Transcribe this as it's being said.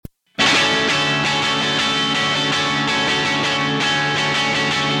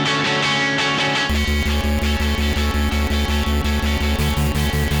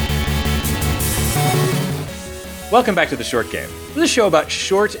Welcome back to The Short Game. This is a show about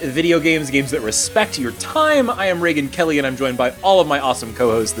short video games, games that respect your time. I am Reagan Kelly, and I'm joined by all of my awesome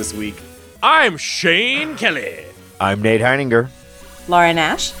co-hosts this week. I'm Shane Kelly. I'm Nate Heininger. Laura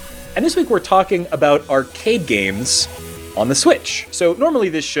Nash. And this week we're talking about arcade games on the Switch. So normally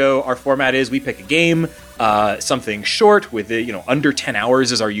this show, our format is we pick a game, something short with, under 10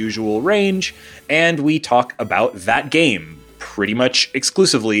 hours is our usual range, and we talk about that game pretty much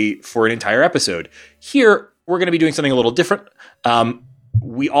exclusively for an entire episode. Here, we're going to be doing something a little different.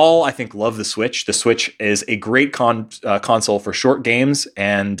 We all, I think, love the Switch. The Switch is a great console for short games,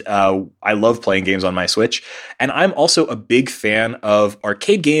 and I love playing games on my Switch. And I'm also a big fan of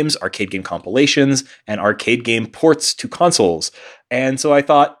arcade games, arcade game compilations, and arcade game ports to consoles. And so I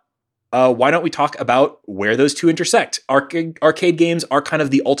thought, why don't we talk about where those two intersect? Arcade games are kind of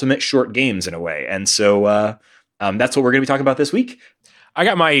the ultimate short games in a way. And so that's what we're going to be talking about this week. I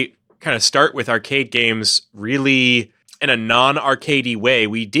got my kind of start with arcade games really in a non-arcadey way.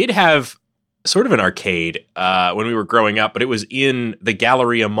 We did have sort of an arcade when we were growing up, but it was in the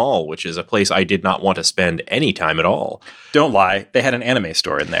Galleria Mall, which is a place I did not want to spend any time at all. Don't lie. They had an anime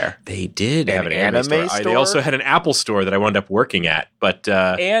store in there. They did have an anime store. They also had an Apple store that I wound up working at, but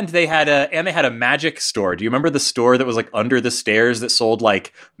and they had a magic store. Do you remember the store that was like under the stairs that sold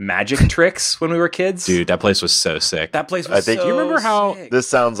like magic tricks when we were kids? Dude, that place was so sick. That place was I think so you remember how sick. this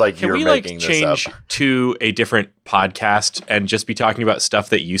sounds like Can you're we making this change up. to a different podcast and just be talking about stuff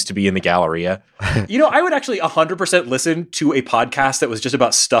that used to be in the Galleria? I would actually 100% listen to a podcast that was just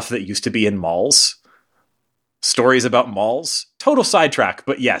about stuff that used to be in malls. Stories about malls. Total sidetrack,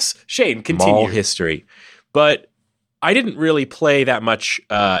 but yes. Shane, continue. Mall history. But I didn't really play that much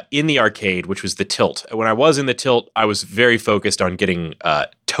in the arcade, which was the Tilt. When I was in the Tilt, I was very focused on getting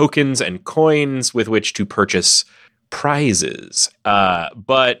tokens and coins with which to purchase prizes.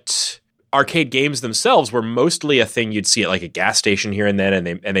 But arcade games themselves were mostly a thing you'd see at like a gas station here and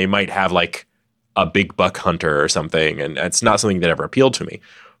then, and they might have like a big buck hunter or something, and it's not something that ever appealed to me.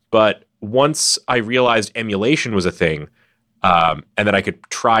 But once I realized emulation was a thing, and that I could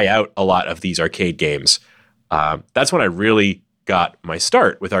try out a lot of these arcade games, that's when I really got my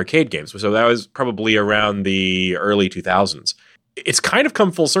start with arcade games. So that was probably around the early 2000s. It's kind of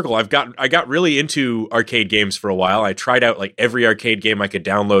come full circle. I got really into arcade games for a while. I tried out like every arcade game I could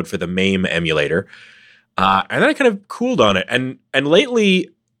download for the MAME emulator, and then I kind of cooled on it. And lately,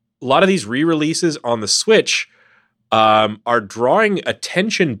 a lot of these re-releases on the Switch are drawing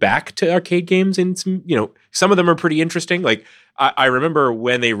attention back to arcade games, and some of them are pretty interesting. Like I remember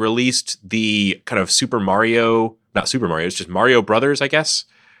when they released the kind of it's just Mario Brothers, I guess,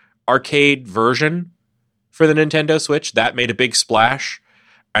 arcade version for the Nintendo Switch. That made a big splash.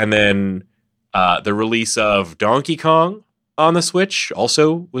 And then the release of Donkey Kong on the Switch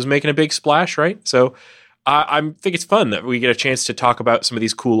also was making a big splash, right? So I think it's fun that we get a chance to talk about some of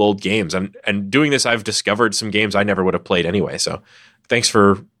these cool old games. And doing this, I've discovered some games I never would have played anyway. So thanks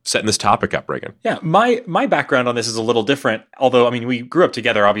for setting this topic up, Reagan. Yeah, my background on this is a little different. Although, I mean, we grew up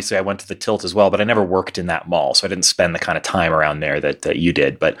together. Obviously, I went to the Tilt as well, but I never worked in that mall. So I didn't spend the kind of time around there that you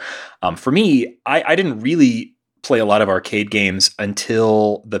did. But for me, I didn't really play a lot of arcade games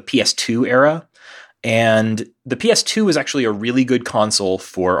until the PS2 era. And the PS2 is actually a really good console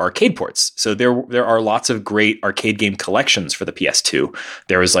for arcade ports. So there are lots of great arcade game collections for the PS2.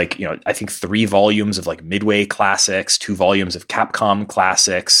 There was I think 3 volumes of like Midway classics, 2 volumes of Capcom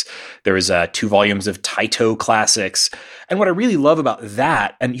classics. There was 2 volumes of Taito classics. And what I really love about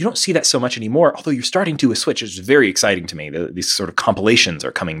that, and you don't see that so much anymore, although you're starting to with Switch, is very exciting to me. These sort of compilations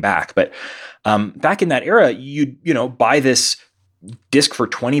are coming back. But back in that era, you'd buy this disc for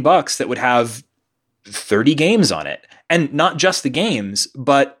 $20 that would have 30 games on it. And not just the games,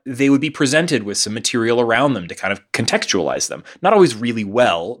 but they would be presented with some material around them to kind of contextualize them. Not always really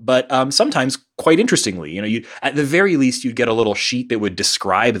well, but sometimes quite interestingly. You at the very least, you'd get a little sheet that would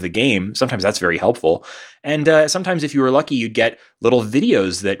describe the game. Sometimes that's very helpful. And sometimes if you were lucky, you'd get little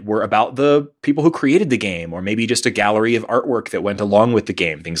videos that were about the people who created the game, or maybe just a gallery of artwork that went along with the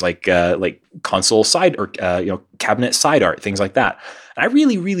game. Things like console side or cabinet side art, things like that. And I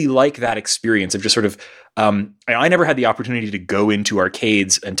really, really like that experience of just sort of, I never had the opportunity to go into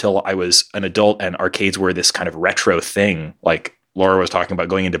arcades until I was an adult, and arcades were this kind of retro thing. Like Laura was talking about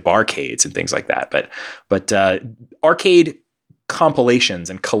going into barcades and things like that. But arcade compilations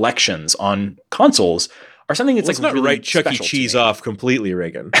and collections on consoles are something that's not really write Chuck E. special to Cheese me. off completely,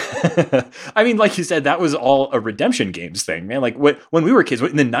 Reagan. I mean, like you said, that was all a Redemption Games thing, man. Like when we were kids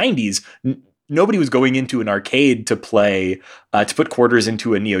in the 90s, nobody was going into an arcade to play, to put quarters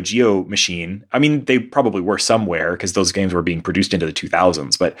into a Neo Geo machine. I mean, they probably were somewhere because those games were being produced into the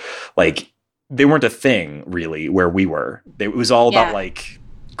 2000s. But like they weren't a thing really where we were. It was all about like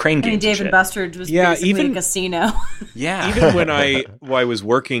crane games. I mean, Dave and Buster's was basically a casino. Yeah. Even when I was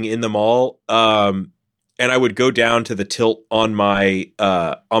working in the mall, and I would go down to the Tilt on my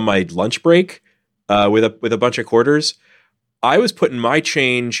lunch break with a bunch of quarters, I was putting my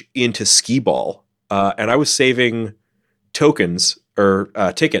change into skee ball, and I was saving tokens or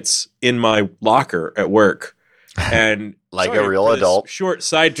tickets in my locker at work. And like a real adult. Short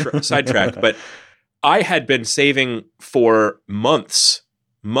sidetrack, but I had been saving for months.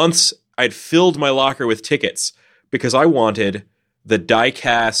 I'd filled my locker with tickets because I wanted the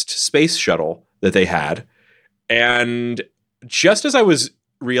die-cast space shuttle that they had. And just as I was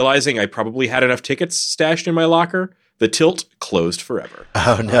realizing I probably had enough tickets stashed in my locker, the Tilt closed forever.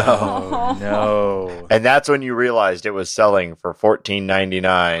 Oh no. Oh, no. And that's when you realized it was selling for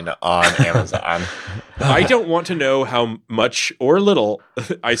 $14.99 on Amazon. I don't want to know how much or little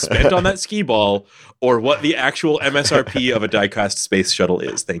I spent on that skee ball or what the actual MSRP of a die-cast space shuttle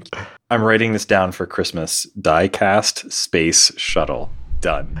is. Thank you. I'm writing this down for Christmas. Die-cast space shuttle.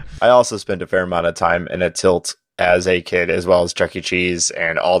 Done. I also spent a fair amount of time in a Tilt as a kid, as well as Chuck E. Cheese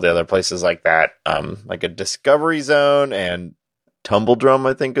and all the other places like that. Like a Discovery Zone and Tumble Drum,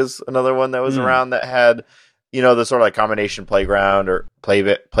 I think, is another one that was around that had, the sort of like combination playground or play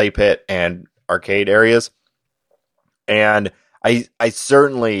pit and arcade areas. And I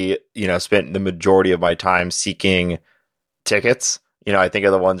certainly, spent the majority of my time seeking tickets. I think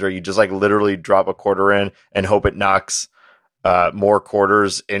of the ones where you just like literally drop a quarter in and hope it knocks more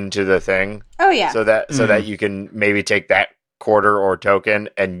quarters into the thing. Oh yeah. So that you can maybe take that quarter or token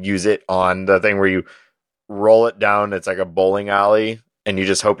and use it on the thing where you roll it down. It's like a bowling alley, and you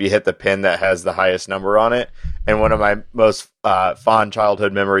just hope you hit the pin that has the highest number on it. And one of my most fond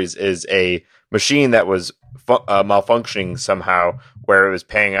childhood memories is a machine that was malfunctioning somehow, where it was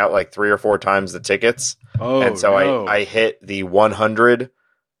paying out like 3 or 4 times the tickets. Oh, and so no. I hit the 100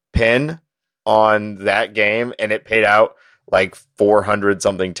 pin on that game, and it paid out like 400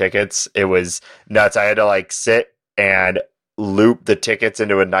 something tickets. It was nuts. I had to like sit and loop the tickets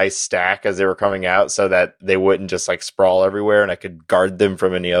into a nice stack as they were coming out so that they wouldn't just like sprawl everywhere, and I could guard them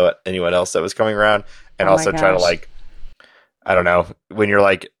from anyone else that was coming around, and also try to like, I don't know, when you're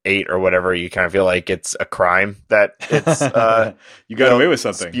like 8 or whatever, you kind of feel like it's a crime that it's you got away with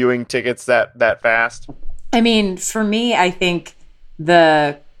something, spewing tickets that fast. I mean, for me, I think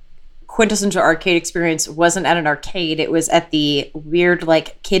the quintessential arcade experience wasn't at an arcade. It was at the weird,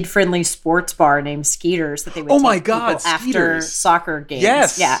 like, kid-friendly sports bar named Skeeters that they would take people after soccer games.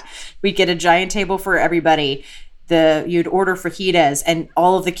 Yes. Yeah. We'd get a giant table for everybody. You'd order fajitas, and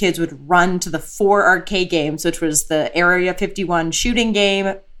all of the kids would run to the 4 arcade games, which was the Area 51 shooting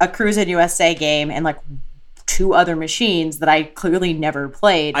game, a Cruisin' USA game, and, like, 2 other machines that I clearly never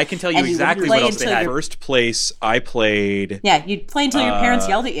played. I can tell you exactly what else they had. First place I played. Yeah, you'd play until your parents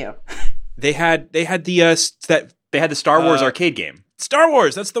yelled at you. They had the Star Wars arcade game. Star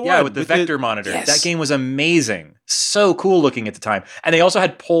Wars, that's the one. Yeah, with the vector monitor. Yes. That game was amazing. So cool looking at the time. And they also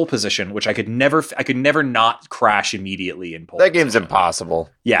had pole position, which I could never not crash immediately in pole. That game's impossible.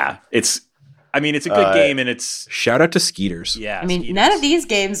 Yeah, it's a good game, and it's... Shout out to Skeeters. Yeah, I mean, Skeeters. None of these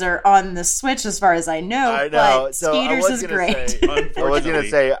games are on the Switch as far as I know, but so Skeeters is great. I was going to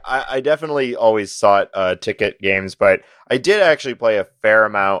say, I definitely always sought ticket games, but I did actually play a fair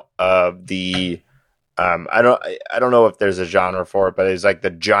amount of the... I don't know if there's a genre for it, but it's like the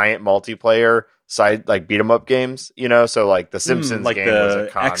giant multiplayer side, like beat 'em up games, so like the Simpsons like game the was a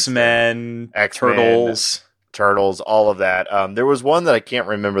constant. X-Men, Turtles, all of that. There was one that I can't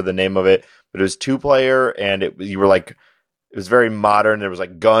remember the name of it, but it was 2-player, and it was very modern. There was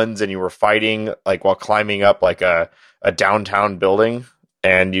like guns, and you were fighting like while climbing up like a downtown building,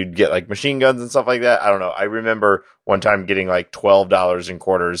 and you'd get like machine guns and stuff like that. I don't know. I remember one time getting like $12 in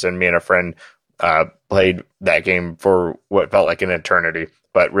quarters, and me and a friend played that game for what felt like an eternity,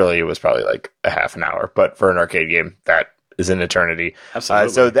 but really it was probably like a half an hour. But for an arcade game, that is an eternity. Absolutely.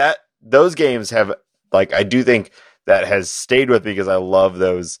 So those games have, like, I do think that has stayed with me because I love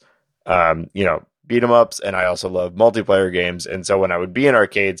those, beat 'em ups, and I also love multiplayer games. And so when I would be in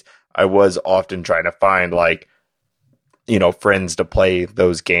arcades, I was often trying to find like, friends to play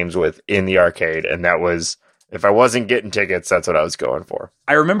those games with in the arcade, and that was. If I wasn't getting tickets, that's what I was going for.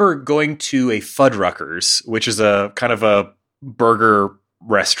 I remember going to a Fuddruckers, which is a kind of a burger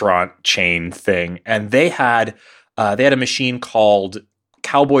restaurant chain thing, and they had a machine called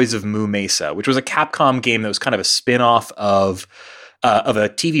Cowboys of Moo Mesa, which was a Capcom game that was kind of a spin-off of a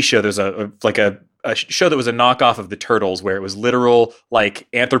TV show. There's a show that was a knockoff of the Turtles, where it was literal like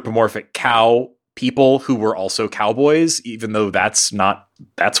anthropomorphic cow people who were also cowboys, even though that's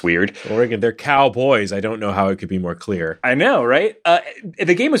weird. Oregon, they're cowboys. I don't know how it could be more clear. I know, right?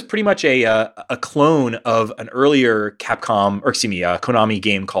 The game was pretty much a clone of an earlier Konami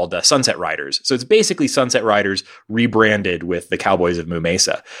game called Sunset Riders. So it's basically Sunset Riders rebranded with the Cowboys of Moo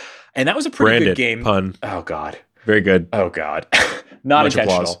Mesa. And that was a pretty good game. Pun. Oh, God. Very good. Oh, God. Not Much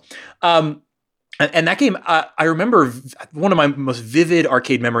intentional. And that game, I remember one of my most vivid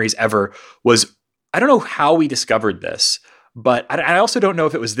arcade memories ever was, I don't know how we discovered this, but I also don't know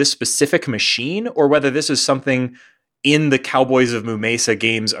if it was this specific machine or whether this is something in the Cowboys of Moo Mesa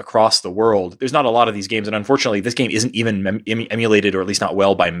games across the world. There's not a lot of these games, and unfortunately, this game isn't even emulated, or at least not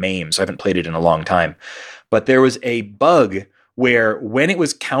well, by MAME, so I haven't played it in a long time. But there was a bug where when it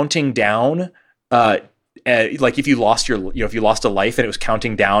was counting down, like if you lost if you lost a life and it was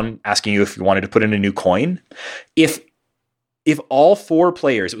counting down, asking you if you wanted to put in a new coin, if all 4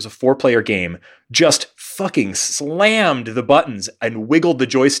 players, it was a 4-player game, just fucking slammed the buttons and wiggled the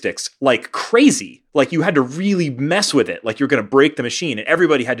joysticks like crazy, like you had to really mess with it, like you're going to break the machine, and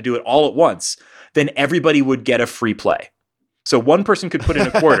everybody had to do it all at once, then everybody would get a free play. So one person could put in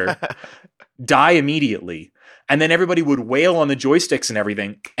a quarter, die immediately, and then everybody would wail on the joysticks and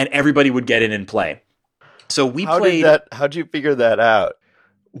everything, and everybody would get in and play. So we played. How'd you figure that out?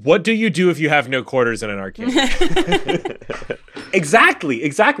 What do you do if you have no quarters in an arcade?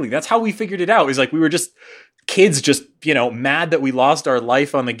 Exactly. That's how we figured it out. Is like we were just kids, just mad that we lost our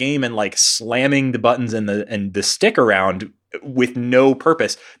life on the game and like slamming the buttons and the stick around with no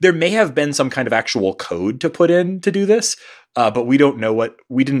purpose. There may have been some kind of actual code to put in to do this, but we didn't know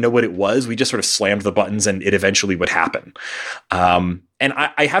what it was. We just sort of slammed the buttons and it eventually would happen. And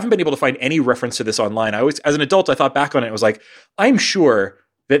I haven't been able to find any reference to this online. As an adult, I thought back on it. I was like, I'm sure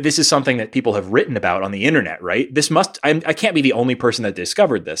that this is something that people have written about on the internet, right? I can't be the only person that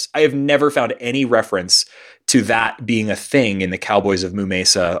discovered this. I have never found any reference to that being a thing in the Cowboys of Moo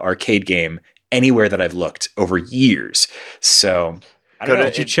Mesa arcade game anywhere that I've looked over years. So I don't know.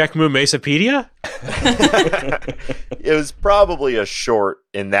 Did you check Moo Mesapedia? It was probably a short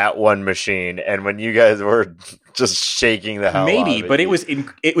in that one machine, and when you guys were just shaking the hell out of it. But it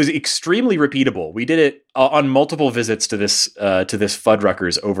was extremely repeatable. We did it on multiple visits to this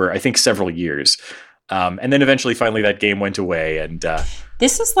Fuddruckers over, I think, several years. And then eventually, finally, that game went away. And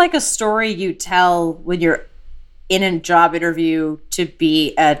this is like a story you tell when you're in a job interview to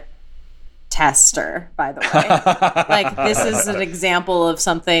be a tester, by the way. Like, this is an example of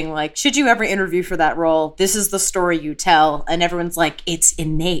something like, should you ever interview for that role, this is the story you tell, and everyone's like, it's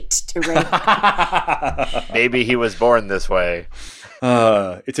innate to Ray. Maybe he was born this way.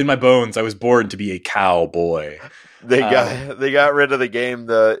 It's in my bones. I was born to be a cowboy. They got rid of the game.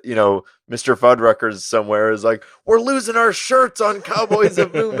 Mr. Fuddruckers somewhere is like, we're losing our shirts on Cowboys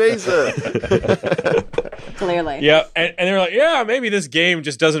of Moo Mesa. Clearly. Yeah, and they're like, yeah, maybe this game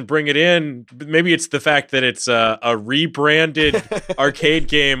just doesn't bring it in. Maybe it's the fact that it's a rebranded arcade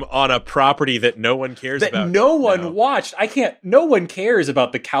game on a property that no one cares about. No one watched. No one cares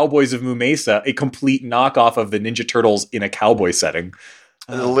about the Cowboys of Moo Mesa, a complete knockoff of the Ninja Turtles in a cowboy setting.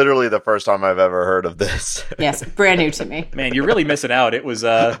 Literally the first time I've ever heard of this. Yes, brand new to me. Man, you're really missing out. It was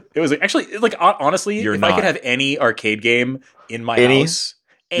actually, like, honestly, I could have any arcade game in my house.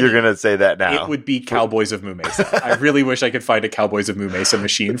 You're going to say that now. It would be Cowboys of Moo Mesa. I really wish I could find a Cowboys of Moo Mesa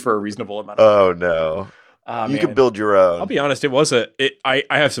machine for a reasonable amount of time. Oh, no. You could build your own. I'll be honest, I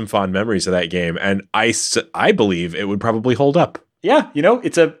have some fond memories of that game, and I believe it would probably hold up. Yeah,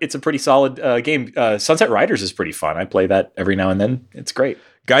 it's a pretty solid game. Sunset Riders is pretty fun. I play that every now and then. It's great.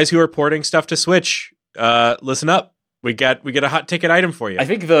 Guys who are porting stuff to Switch, listen up. We get a hot ticket item for you. I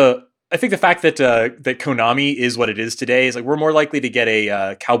think the fact that Konami is what it is today is like we're more likely to get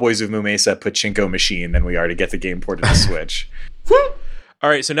a Cowboys of Moo Mesa pachinko machine than we are to get the game ported to Switch. All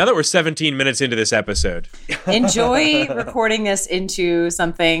right, so now that we're 17 minutes into this episode, enjoy recording this into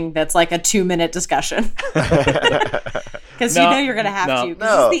something that's like a 2-minute discussion. Because you're going to have to.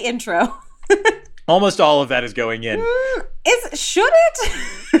 This is the intro. Almost all of that is going in. Should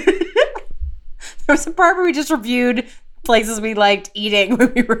it? There was a part where we just reviewed places we liked eating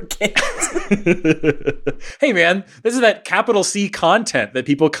when we were kids. Hey, man, this is that capital C content that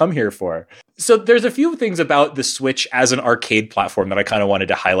people come here for. So there's a few things about the Switch as an arcade platform that I kind of wanted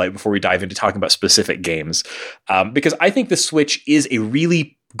to highlight before we dive into talking about specific games. Because I think the Switch is a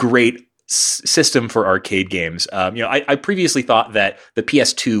really great system for arcade games. I previously thought that the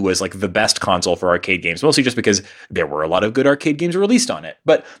PS2 was like the best console for arcade games, mostly just because there were a lot of good arcade games released on it.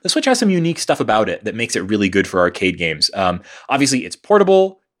 But the Switch has some unique stuff about it that makes it really good for arcade games. Obviously, it's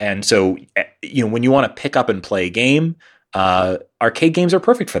portable, and so when you want to pick up and play a game, arcade games are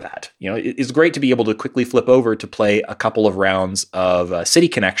perfect for that. It's great to be able to quickly flip over to play a couple of rounds of City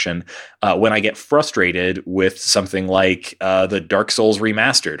Connection when I get frustrated with something like the Dark Souls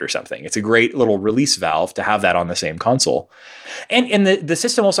Remastered or something. It's a great little release valve to have that on the same console. And the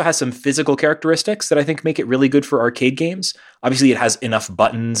system also has some physical characteristics that I think make it really good for arcade games. Obviously, it has enough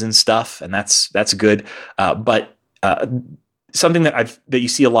buttons and stuff, and that's good. But something that you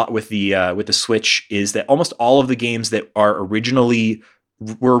see a lot with the Switch is that almost all of the games that were originally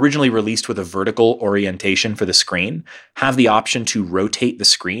released with a vertical orientation for the screen have the option to rotate the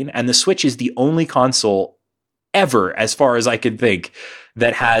screen, and the Switch is the only console ever, as far as I could think,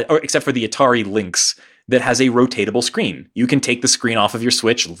 that has, or except for the Atari Lynx, that has a rotatable screen. You can take the screen off of your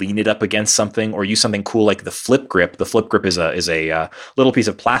Switch, lean it up against something, or use something cool like the Flip Grip. The Flip Grip is a little piece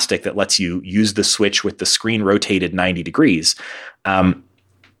of plastic that lets you use the Switch with the screen rotated 90 degrees.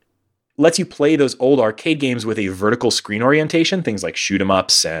 Lets you play those old arcade games with a vertical screen orientation, things like shoot 'em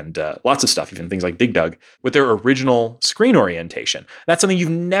ups and lots of stuff, even things like Dig Dug, with their original screen orientation. That's something you've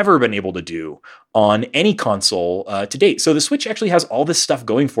never been able to do on any console to date. So the Switch actually has all this stuff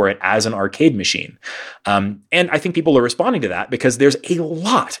going for it as an arcade machine. And I think people are responding to that because there's a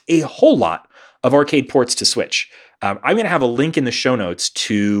whole lot of arcade ports to Switch. I'm going to have a link in the show notes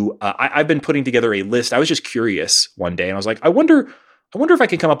to, I've been putting together a list. I was just curious one day and I was like, I wonder if I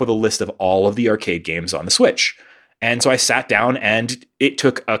can come up with a list of all of the arcade games on the Switch. And so I sat down and it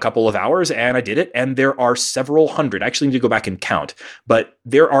took a couple of hours and I did it. And there are several hundred. I actually need to go back and count, but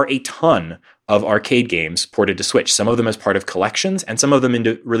there are a ton of arcade games ported to Switch, some of them as part of collections and some of them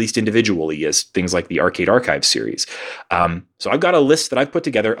released individually as things like the Arcade Archive series. So I've got a list that I've put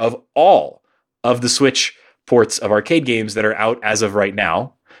together of all of the Switch ports of arcade games that are out as of right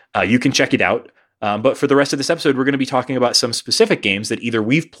now. You can check it out. But for the rest of this episode, we're going to be talking about some specific games that either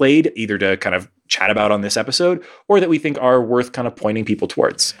we've played, either to kind of chat about on this episode, or that we think are worth kind of pointing people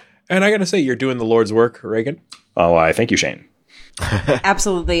towards. And I got to say, you're doing the Lord's work, Reagan. Oh, I thank you, Shane.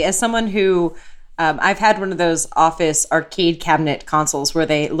 Absolutely. As someone who, I've had one of those office arcade cabinet consoles where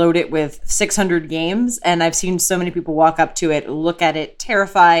they load it with 600 games, and I've seen so many people walk up to it, look at it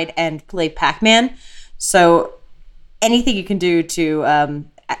terrified, and play Pac-Man. So anything you can do to...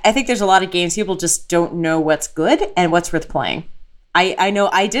 I think there's a lot of games people just don't know what's good and what's worth playing. I know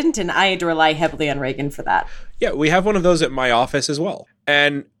I didn't, and I had to rely heavily on Reagan for that. Yeah, we have one of those at my office as well.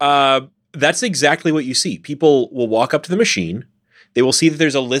 And that's exactly what you see. People will walk up to the machine, they will see that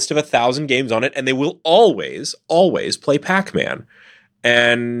there's a list of 1,000 games on it, and they will always play Pac-Man.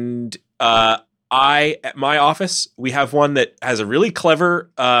 And at my office, we have one that has a really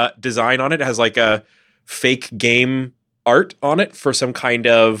clever design on it. It has like a fake game art on it for some kind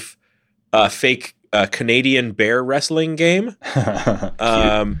of fake Canadian bear wrestling game.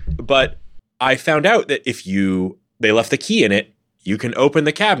 But I found out that if they left the key in it, you can open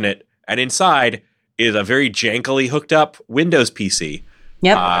the cabinet and inside is a very jankily hooked up Windows PC.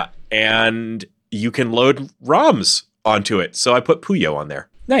 Yep. And you can load ROMs onto it. So I put Puyo on there.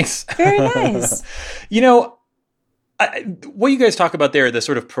 Nice. Very nice. What you guys talk about there, the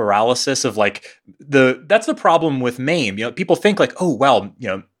sort of paralysis of that's the problem with MAME. People think like, oh, well,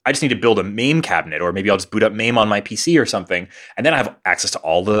 I just need to build a MAME cabinet, or maybe I'll just boot up MAME on my PC or something, and then I have access to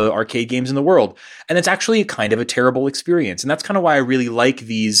all the arcade games in the world. And it's actually kind of a terrible experience. And that's kind of why I really like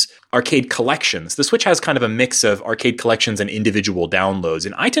these arcade collections. The Switch has kind of a mix of arcade collections and individual downloads.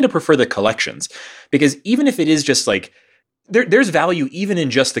 And I tend to prefer the collections because even if it is just like, there's value even in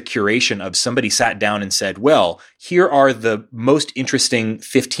just the curation of somebody sat down and said, well, here are the most interesting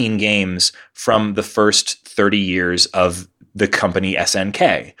 15 games from the first 30 years of the company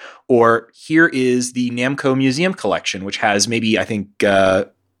SNK. Or here is the Namco Museum Collection, which has maybe, I think,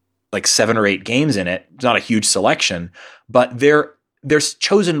 like 7 or 8 games in it. It's not a huge selection, but they're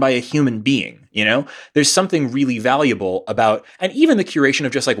chosen by a human being, There's something really valuable about, and even the curation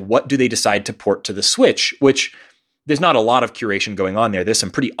of just like, what do they decide to port to the Switch, which... There's not a lot of curation going on there. There's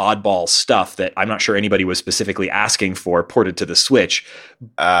some pretty oddball stuff that I'm not sure anybody was specifically asking for ported to the Switch.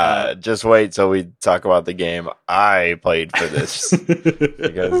 Just wait till we talk about the game I played for this.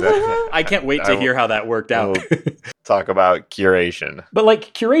 Because I can't wait to hear how that worked out. Talk about curation. But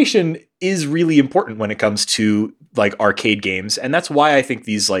curation is really important when it comes to arcade games. And that's why I think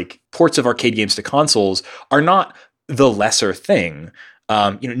these ports of arcade games to consoles are not the lesser thing.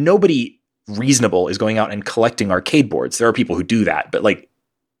 Nobody reasonable is going out and collecting arcade boards. There are people who do that, but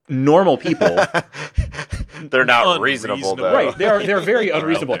normal people. They're not reasonable, though. Right, they're very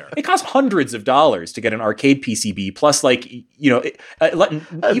unreasonable. It costs hundreds of dollars to get an arcade PCB. Plus, like, you know,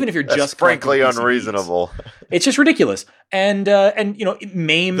 even if you're just frankly collecting PCBs, unreasonable, it's just ridiculous. And you know,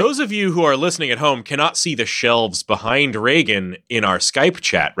 MAME. Those of you who are listening at home cannot see the shelves behind Reagan in our Skype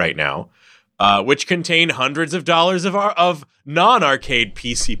chat right now, which contain hundreds of dollars of non-arcade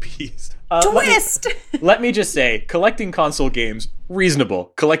PCBs. Twist! Let me just say, collecting console games,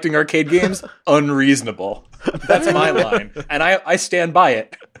 reasonable. Collecting arcade games, unreasonable. That's my line, and I stand by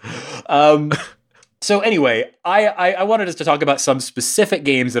it. So anyway, I wanted us to talk about some specific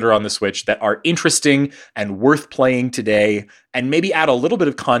games that are on the Switch that are interesting and worth playing today, and maybe add a little bit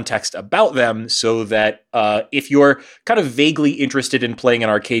of context about them so that if you're kind of vaguely interested in playing an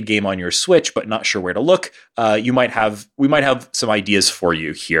arcade game on your Switch but not sure where to look, we might have some ideas for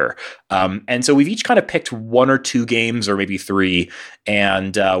you here. And so we've each kind of picked one or two games, or maybe three,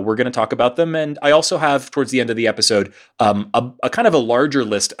 and we're going to talk about them. And I also have, towards the end of the episode, a kind of a larger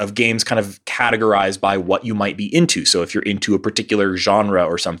list of games kind of categorized by what you might be into. So if you're into a particular genre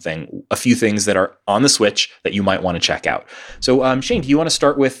or something, a few things that are on the Switch that you might want to check out. So, Shane, do you want to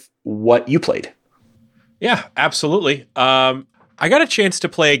start with what you played? Yeah, absolutely. I got a chance to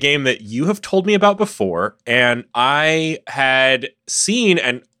play a game that you have told me about before, and I had seen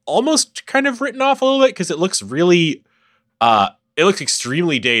and almost kind of written off a little bit because it looks really, it looks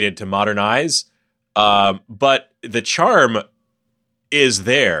extremely dated to modern eyes, but the charm is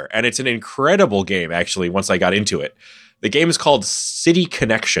there, and it's an incredible game, actually, once I got into it. The game is called City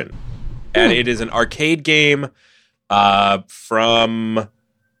Connection, and it is an arcade game from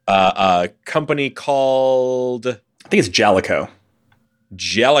a company called, I think it's Jellico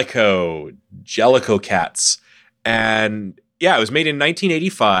Cats. And yeah, it was made in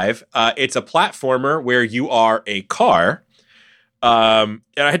 1985. It's a platformer where you are a car. And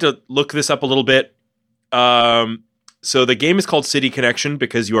I had to look this up a little bit. So the game is called City Connection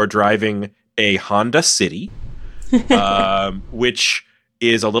because you are driving a Honda City, which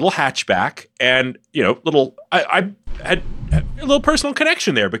is a little hatchback, and you know, I had a little personal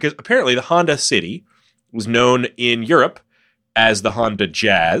connection there because apparently the Honda City was known in Europe as the Honda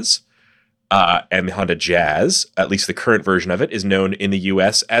Jazz, and the Honda Jazz, at least the current version of it, is known in the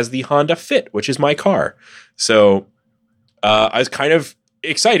US as the Honda Fit, which is my car. So I was kind of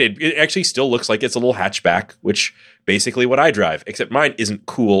excited. It actually still looks like it's a little hatchback, which basically what I drive, except mine isn't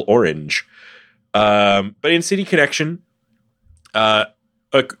cool orange. But in City Connection,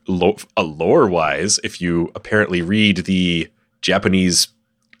 lore-wise, if you apparently read the Japanese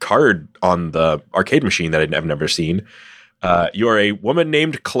card on the arcade machine that I've never seen, you are a woman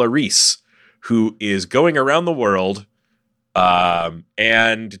named Clarice who is going around the world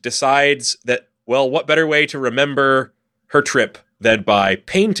and decides that, well, what better way to remember her trip than by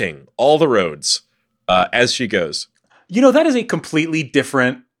painting all the roads as she goes. You know, that is a completely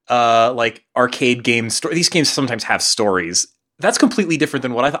different like arcade game story. These games sometimes have stories. That's completely different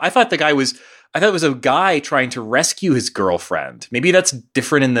than what I thought. I thought it was a guy trying to rescue his girlfriend. Maybe that's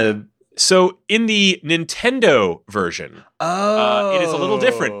different in the... So in the Nintendo version, it is a little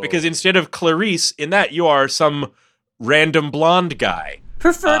different because instead of Clarice, in that you are some random blonde guy.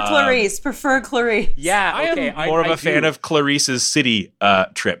 Prefer Clarice. Yeah, I am more of a fan of Clarice's city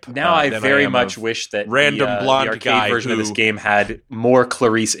trip. Now I very much wish that random blonde the arcade guy version of this game had more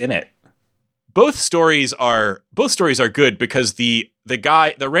Clarice in it. Both stories are good because the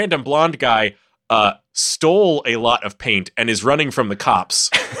random blonde guy stole a lot of paint and is running from the cops,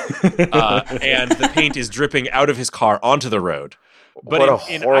 and the paint is dripping out of his car onto the road. But what a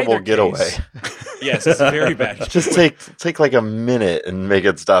horrible getaway! Yes, it's very bad. Just take like a minute and make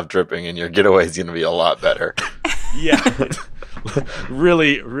it stop dripping, and your getaway is going to be a lot better. Yeah,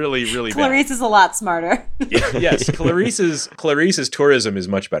 really, really, really. Clarice bad. is a lot smarter. Yes, Clarice's tourism is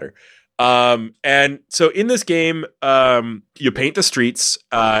much better. And so in this game, you paint the streets,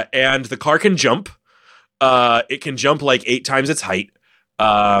 and the car can jump. It can jump like 8 times its height.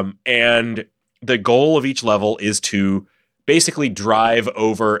 And the goal of each level is to basically drive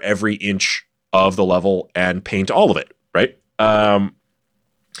over every inch of the level and paint all of it, right?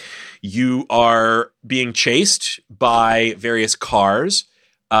 You are being chased by various cars.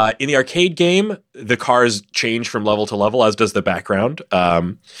 In the arcade game, the cars change from level to level, as does the background.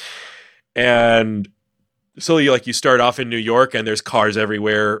 And so you start off in New York and there's cars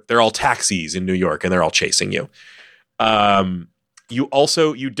everywhere. They're all taxis in New York and they're all chasing you.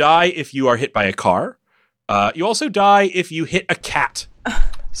 You die if you are hit by a car. You also die if you hit a cat.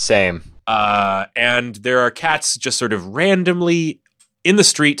 Same. And there are cats just sort of randomly in the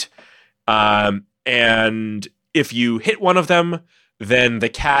street. And if you hit one of them, then the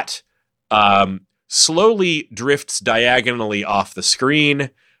cat slowly drifts diagonally off the screen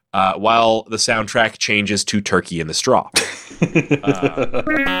while the soundtrack changes to Turkey in the Straw.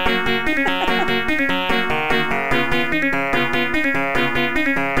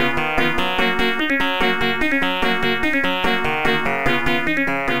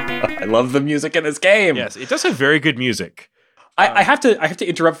 I love the music in this game. Yes, it does have very good music. I have to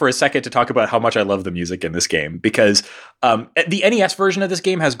interrupt for a second to talk about how much I love the music in this game, because the NES version of this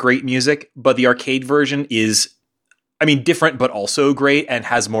game has great music, but the arcade version is, I mean, different, but also great and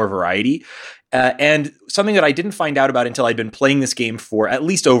has more variety. And something that I didn't find out about until I'd been playing this game for at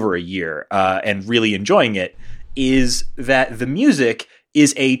least over a year and really enjoying it is that the music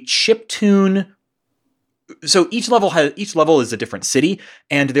is a chiptune. So each level is a different city,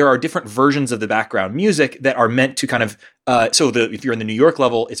 and there are different versions of the background music that are meant to kind of. If you're in the New York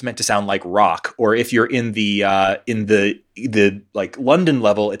level, it's meant to sound like rock, or if you're in the like London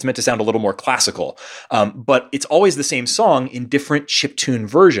level, it's meant to sound a little more classical. But it's always the same song in different chiptune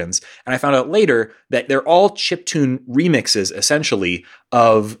versions. And I found out later that they're all chiptune remixes, essentially,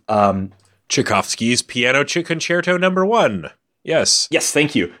 of Tchaikovsky's Piano Concerto No. 1. Yes. Yes,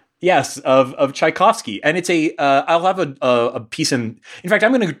 thank you. Yes, of Tchaikovsky. And it's I'll have a piece in fact,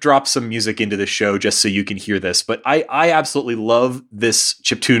 I'm going to drop some music into the show just so you can hear this, but I absolutely love this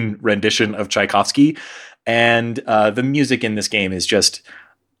chiptune rendition of Tchaikovsky. And the music in this game is just,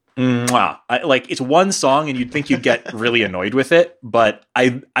 mwah. It's one song and you'd think you'd get really annoyed with it, but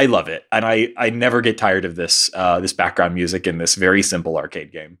I love it. And I never get tired of this background music in this very simple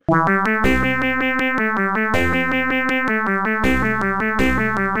arcade game.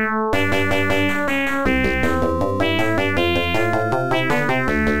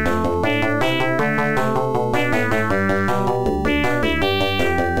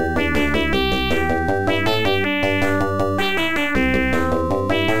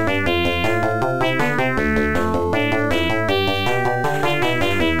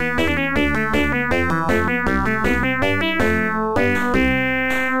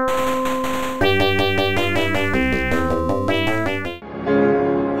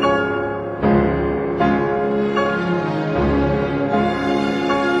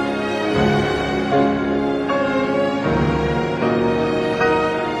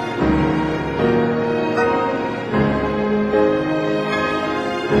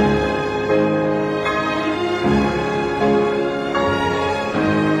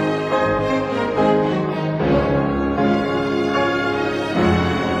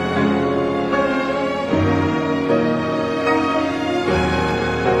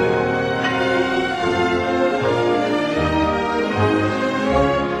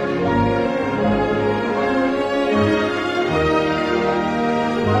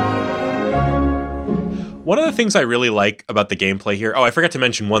 One of the things I really like about the gameplay here, I forgot to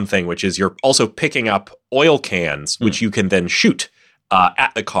mention one thing, which is you're also picking up oil cans, which you can then shoot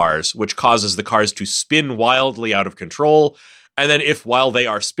at the cars, which causes the cars to spin wildly out of control. And then if while they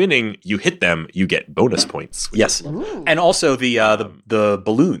are spinning, you hit them, you get bonus points. Yes. Ooh. And also the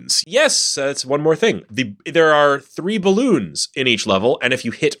balloons. Yes, that's one more thing. There are 3 balloons in each level, and if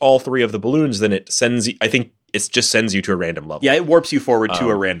you hit all 3 of the balloons, then it sends you, I think it just sends you to a random level. Yeah, it warps you forward to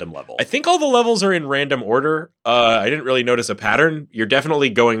a random level. I think all the levels are in random order. I didn't really notice a pattern. You're definitely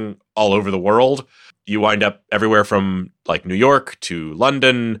going all over the world. You wind up everywhere from like New York to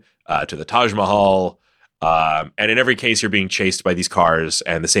London to the Taj Mahal. And in every case, you're being chased by these cars,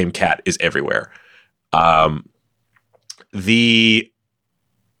 and the same cat is everywhere. The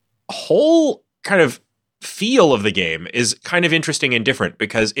whole kind of feel of the game is kind of interesting and different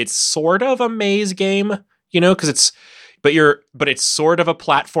because it's sort of a maze game, because it's sort of a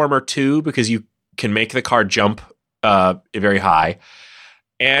platformer too, because you can make the car jump very high.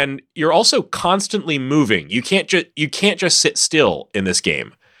 And you're also constantly moving. You can't just sit still in this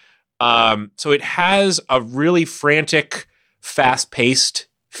game. So it has a really frantic, fast-paced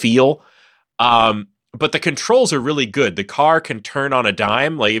feel. But the controls are really good. The car can turn on a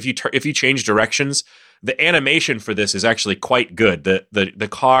dime. Like if you change directions, the animation for this is actually quite good. The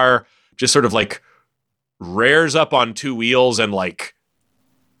car just sort of like rears up on 2 wheels and like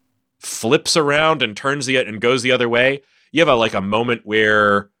flips around and turns and goes the other way. You have a moment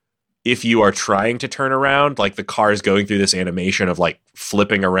where if you are trying to turn around, like the car is going through this animation of like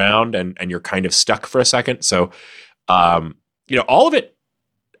flipping around and you're kind of stuck for a second. So, all of it,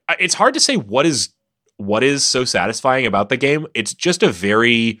 it's hard to say what is so satisfying about the game. It's just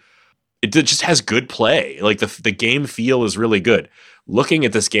it just has good play. Like the game feel is really good. Looking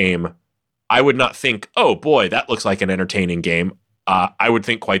at this game, I would not think, oh boy, that looks like an entertaining game. I would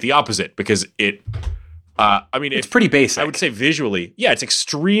think quite the opposite because it I mean, It's pretty basic. I would say visually, yeah, it's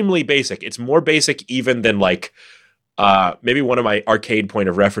extremely basic. It's more basic even than like maybe one of my arcade point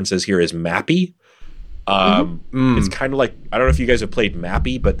of references here is Mappy. It's kind of like, I don't know if you guys have played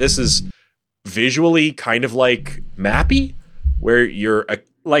Mappy, but this is visually kind of like Mappy, where you're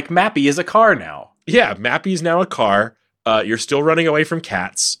like Mappy is a car now. Yeah, Mappy is now a car. You're still running away from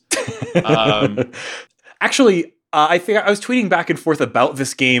cats. Actually, I think I was tweeting back and forth about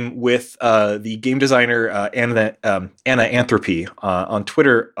this game with the game designer Anna Anthropy on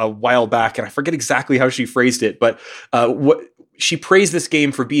Twitter a while back, and I forget exactly how she phrased it, but what she praised this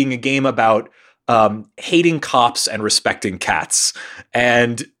game for being a game about hating cops and respecting cats,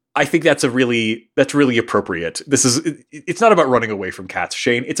 and I think that's really appropriate. It's not about running away from cats,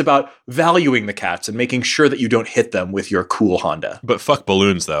 Shane. It's about valuing the cats and making sure that you don't hit them with your cool Honda. But fuck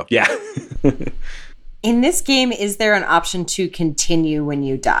balloons, though. Yeah. In this game, is there an option to continue when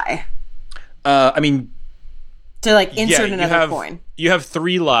you die? I mean, to like insert another coin. You have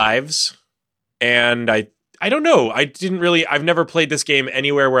 3 lives, and I don't know. I've never played this game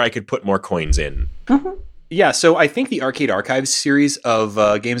anywhere where I could put more coins in. Mm-hmm. Yeah, so I think the Arcade Archives series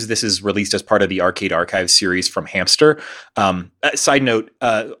of games, this is released as part of the Arcade Archives series from Hamster. Side note,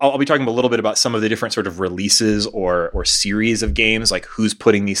 I'll be talking a little bit about some of the different sort of releases or series of games, like who's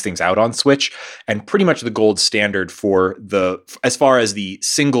putting these things out on Switch. And pretty much the gold standard for as far as the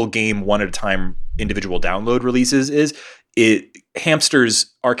single game, one at a time individual download releases is,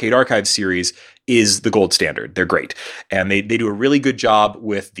 Hamster's Arcade Archives series is the gold standard. They're great. And they do a really good job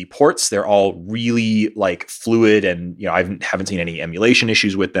with the ports. They're all really like fluid, and I haven't seen any emulation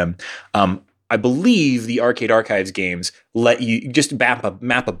issues with them. I believe the Arcade Archives games let you just map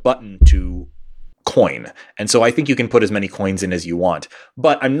a button to coin. And so I think you can put as many coins in as you want.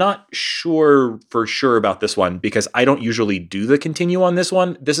 But I'm not sure for sure about this one because I don't usually do the continue on this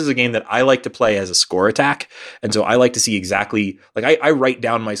one. This is a game that I like to play as a score attack. And so I like to see exactly, like I write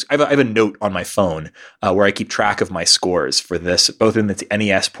down I have a note on my phone where I keep track of my scores for this, both in the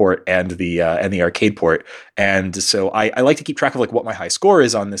NES port and the arcade port. And so I like to keep track of like what my high score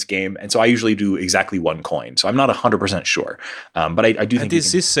is on this game. And so I usually do exactly 1 coin. So I'm not 100% sure. But I do think.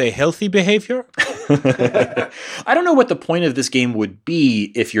 Is this a healthy behavior? I don't know what the point of this game would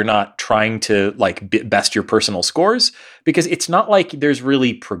be if you're not trying to like best your personal scores, because it's not like there's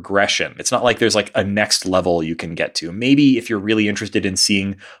really progression. It's not like there's like a next level you can get to. Maybe if you're really interested in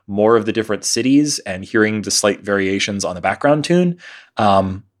seeing more of the different cities and hearing the slight variations on the background tune.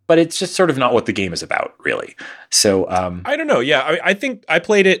 But it's just sort of not what the game is about, really. So I don't know. Yeah, I think I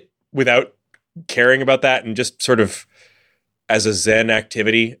played it without caring about that and just sort of as a Zen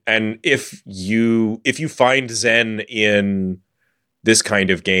activity. And if you find Zen in this kind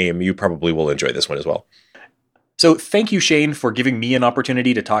of game, you probably will enjoy this one as well. So thank you, Shane, for giving me an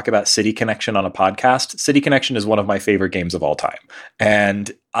opportunity to talk about City Connection on a podcast. City Connection is one of my favorite games of all time.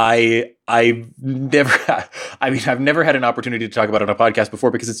 And I've never had an opportunity to talk about it on a podcast before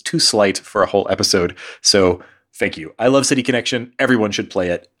because it's too slight for a whole episode. So thank you. I love City Connection. Everyone should play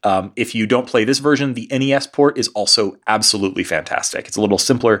it. If you don't play this version, the NES port is also absolutely fantastic. It's a little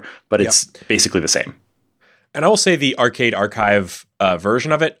simpler, but it's basically the same. And I will say the Arcade Archive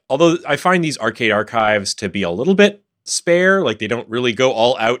version of it, although I find these Arcade Archives to be a little bit spare, like they don't really go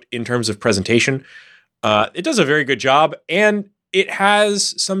all out in terms of presentation. It does a very good job, and it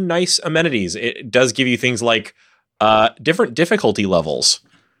has some nice amenities. It does give you things like different difficulty levels.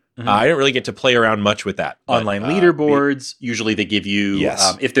 Mm-hmm. I didn't really get to play around much with that. Online leaderboards. Usually they give you,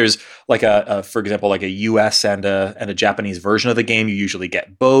 if there's like for example, like a US and a Japanese version of the game, you usually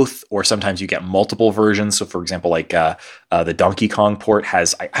get both, or sometimes you get multiple versions. So for example, like the Donkey Kong port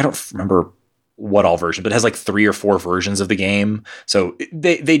has, I don't remember what all version, but it has like 3 or 4 versions of the game. So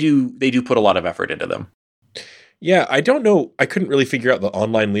they do put a lot of effort into them. Yeah, I don't know. I couldn't really figure out the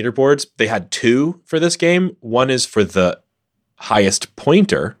online leaderboards. They had 2 for this game. One is for the highest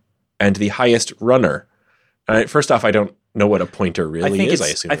pointer and the highest runner. First off, I don't know what a pointer really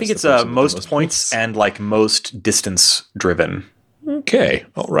is. I think it's most points and like most distance driven. Okay,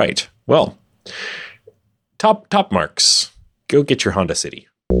 all right. Well, top marks. Go get your Honda City.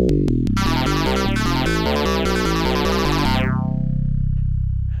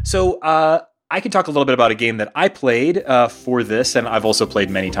 So I can talk a little bit about a game that I played for this, and I've also played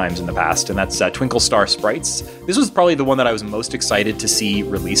many times in the past, and that's Twinkle Star Sprites. This was probably the one that I was most excited to see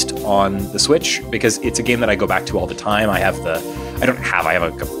released on the Switch, because it's a game that I go back to all the time. I have a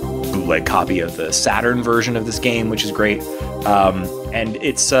bootleg copy of the Saturn version of this game, which is great. And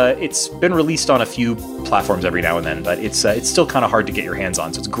it's been released on a few platforms every now and then, but it's still kind of hard to get your hands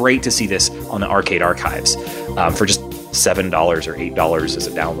on. So it's great to see this on the Arcade Archives for just $7 or $8 as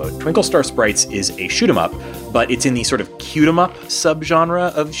a download. Twinkle Star Sprites is a shoot 'em up, but it's in the sort of cute 'em up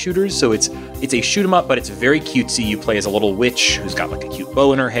subgenre of shooters. So it's a shoot 'em up, but it's very cutesy. You play as a little witch who's got like a cute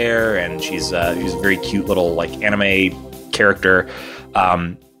bow in her hair, and she's a very cute little like anime character.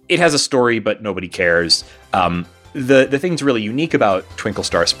 It has a story, but nobody cares. The thing that's really unique about Twinkle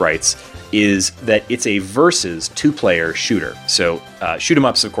Star Sprites is that it's a versus two-player shooter. So shoot 'em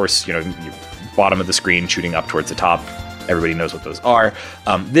ups, of course, you bottom of the screen shooting up towards the top. Everybody knows what those are.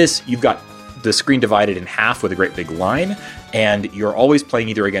 This, you've got the screen divided in half with a great big line, and you're always playing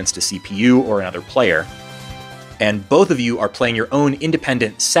either against a CPU or another player. And both of you are playing your own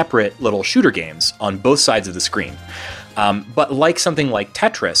independent, separate little shooter games on both sides of the screen. But like something like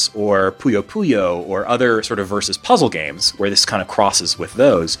Tetris or Puyo Puyo or other sort of versus puzzle games, where this kind of crosses with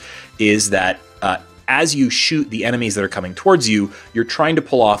those, is that as you shoot the enemies that are coming towards you, you're trying to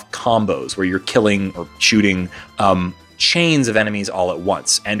pull off combos where you're killing or shooting chains of enemies all at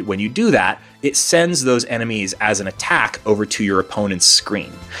once. And when you do that, it sends those enemies as an attack over to your opponent's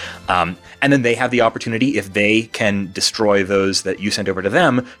screen. And then they have the opportunity, if they can destroy those that you sent over to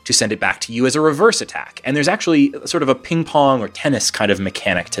them, to send it back to you as a reverse attack. And there's actually sort of a ping pong or tennis kind of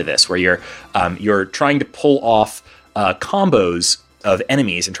mechanic to this, where you're trying to pull off combos of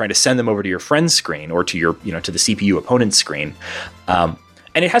enemies and trying to send them over to your friend's screen or to your, to the CPU opponent's screen. And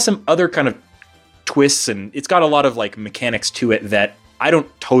it has some other kind of twists, and it's got a lot of like mechanics to it that I don't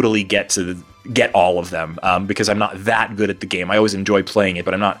totally get all of them because I'm not that good at the game. I always enjoy playing it,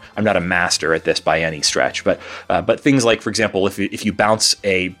 but I'm not a master at this by any stretch. But things like, for example, if you bounce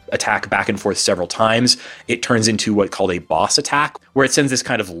a attack back and forth several times, it turns into what's called a boss attack, where it sends this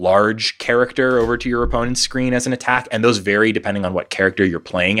kind of large character over to your opponent's screen as an attack, and those vary depending on what character you're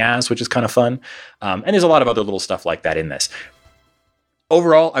playing as, which is kind of fun. And there's a lot of other little stuff like that in this.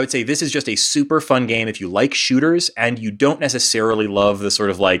 Overall, I would say this is just a super fun game if you like shooters and you don't necessarily love the sort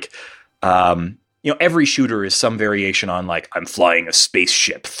of like, every shooter is some variation on like, I'm flying a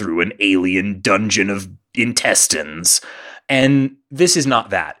spaceship through an alien dungeon of intestines. And this is not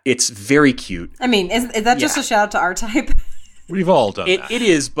that. It's very cute. I mean, is that just a shout out to R-Type? We've all done that. It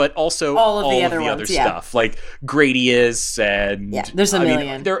is, but also all of the other stuff, like Gradius and there's a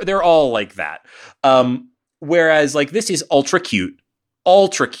million. They're all like that. Whereas like this is ultra cute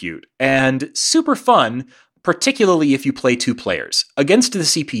and super fun, particularly if you play two players. Against the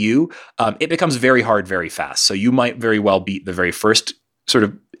CPU, it becomes very hard very fast. So you might very well beat the very first sort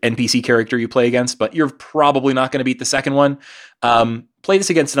of NPC character you play against, but you're probably not going to beat the second one. Play this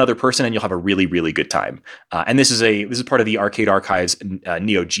against another person and you'll have a really, really good time. And this is part of the Arcade Archives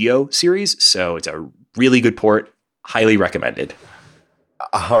Neo Geo series, so it's a really good port. Highly recommended.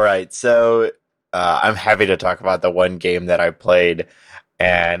 All right, so I'm happy to talk about the one game that I played.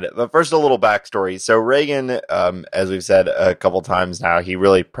 But first, a little backstory. So Reagan, as we've said a couple times now, he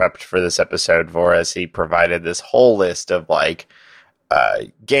really prepped for this episode for us. He provided this whole list of like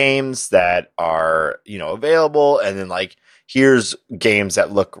games that are available, and then like here's games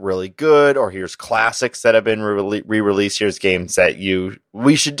that look really good, or here's classics that have been re-released. Here's games that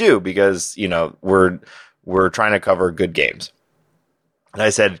we should do because we're trying to cover good games. And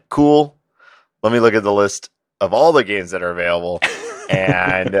I said, cool. Let me look at the list of all the games that are available.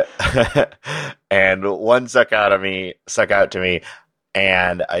 And one stuck out to me,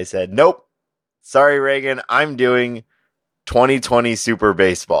 and I said, nope, sorry, Reagan, I'm doing 2020 Super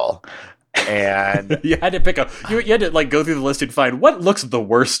Baseball. And you had to pick up, you had to like go through the list and find what looks the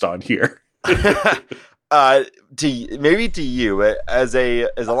worst on here. To you, but as a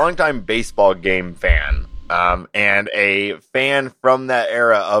longtime baseball game fan, and a fan from that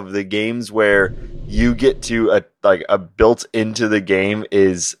era of the games where you get to a built into the game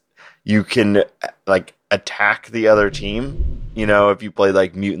is you can like attack the other team. If you play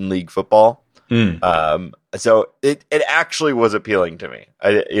like Mutant League football. So it actually was appealing to me.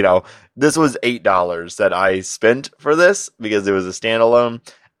 This was $8 that I spent for this because it was a standalone,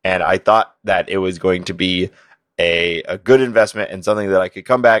 and I thought that it was going to be a good investment and something that I could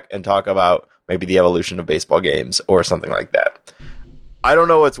come back and talk about, maybe the evolution of baseball games or something like that. I don't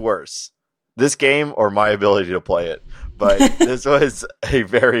know what's worse, this game or my ability to play it, but this was a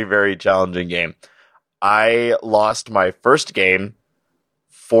very, very challenging game. I lost my first game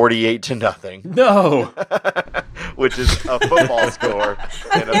 48-0. No. Which is a football score.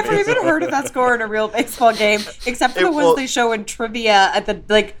 I've never even heard of that score in a real baseball game, except for the ones they show in trivia at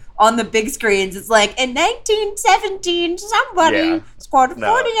the on the big screens. It's like in 1917 somebody scored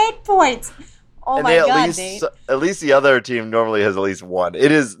 48 points. Oh and my god, Nate. At least the other team normally has at least one.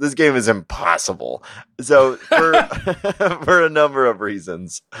 This game is impossible. So for for a number of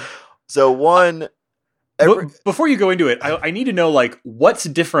reasons. So one, Before you go into it, I need to know, like, what's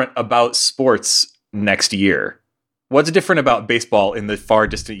different about sports next year? What's different about baseball in the far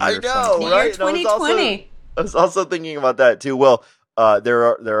distant year? I know, right? 2020. I was also thinking about that too. Well, there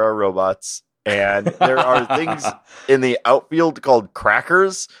are robots, and there are things in the outfield called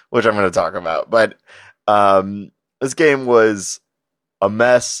crackers, which I'm going to talk about. But this game was a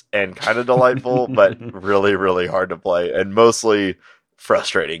mess and kind of delightful, but really, really hard to play and mostly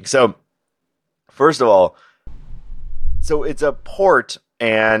frustrating. So, first of all, so it's a port,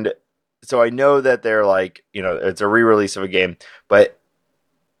 and so I know that they're like, it's a re-release of a game, but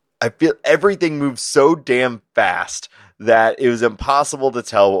I feel everything moves so damn fast that it was impossible to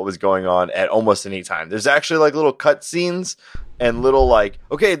tell what was going on at almost any time. There's actually like little cut scenes and little like,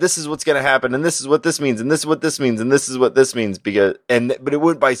 okay, this is what's going to happen, and this is what this means, and this is what this means, and this is what this means, but it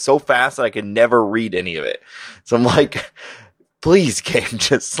went by so fast that I could never read any of it. So I'm like, please, game,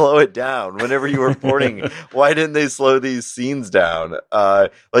 just slow it down. Whenever you were porting, why didn't they slow these scenes down?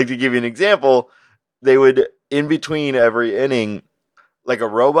 Like, to give you an example, they would, in between every inning, like a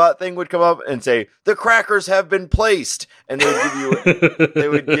robot thing would come up and say, "The crackers have been placed," and they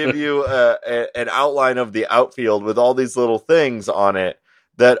would give you an outline of the outfield with all these little things on it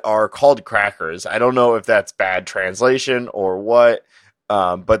that are called crackers. I don't know if that's bad translation or what,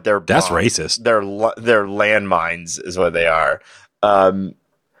 but that's racist. They're landmines, is what they are. And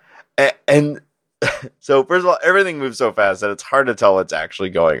so, first of all, everything moves so fast that it's hard to tell what's actually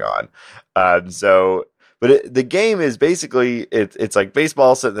going on. But the game is basically, it's like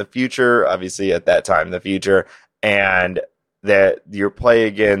baseball set in the future, obviously at that time, the future, and that you're play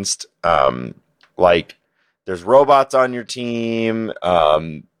against, like, there's robots on your team,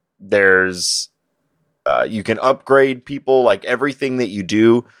 there's, you can upgrade people, like everything that you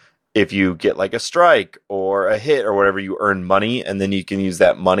do, if you get like a strike or a hit or whatever, you earn money, and then you can use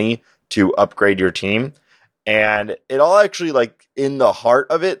that money to upgrade your team. And it all actually, like, in the heart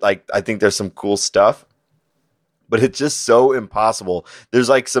of it, like, I think there's some cool stuff, but it's just so impossible. There's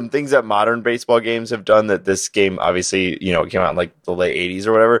like some things that modern baseball games have done that this game, obviously, it came out in like the late 80s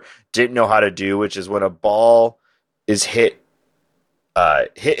or whatever, didn't know how to do, which is when a ball is hit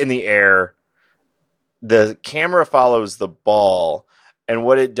in the air, the camera follows the ball, and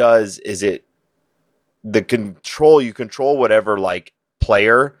what it does is you control whatever like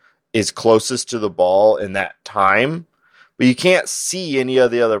player is closest to the ball in that time, but you can't see any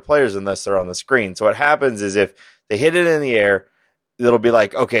of the other players unless they're on the screen. So what happens is if they hit it in the air, it'll be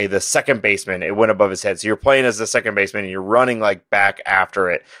like, okay, the second baseman, it went above his head. So you're playing as the second baseman and you're running like back after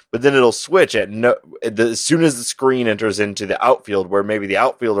it, but then it'll switch as soon as the screen enters into the outfield, where maybe the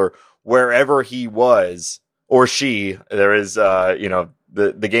outfielder, wherever he was or she, there is,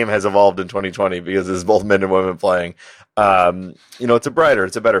 the game has evolved in 2020 because there's both men and women playing. It's a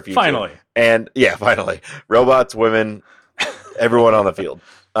better future. Finally. And yeah, finally. Robots, women, everyone on the field.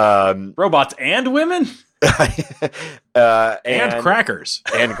 Robots and women? And crackers.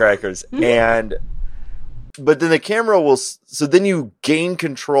 And crackers. But then the camera so then you gain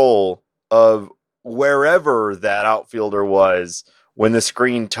control of wherever that outfielder was when the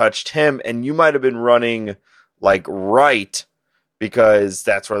screen touched him, and you might have been running like right, because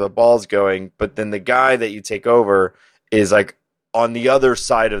that's where the ball's going. But then the guy that you take over is like on the other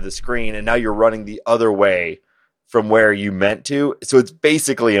side of the screen, and now you're running the other way from where you meant to. So it's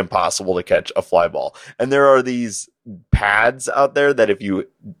basically impossible to catch a fly ball. And there are these pads out there that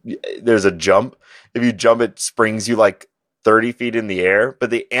there's a jump. If you jump, it springs you like 30 feet in the air. But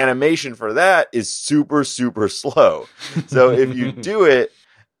the animation for that is super, super slow. So if you do it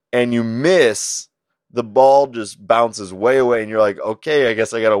and you miss, the ball just bounces way away, and you're like, okay, I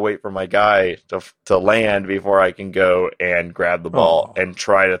guess I got to wait for my guy to land before I can go and grab the ball and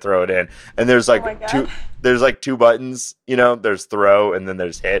try to throw it in. And there's like two buttons, there's throw and then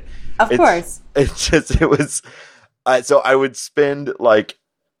there's hit. Of course. So I would spend like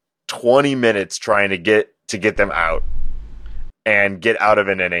 20 minutes trying to get them out and get out of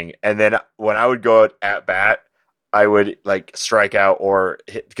an inning. And then when I would go at bat, I would like strike out or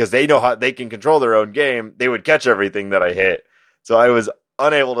hit, because they know how they can control their own game. They would catch everything that I hit. So I was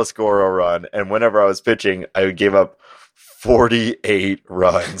unable to score a run. And whenever I was pitching, I would give up 48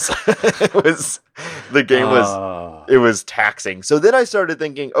 runs. It was taxing. So then I started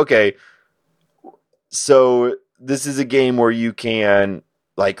thinking, okay, so this is a game where you can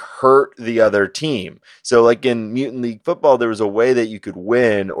like hurt the other team. So like in Mutant League Football, there was a way that you could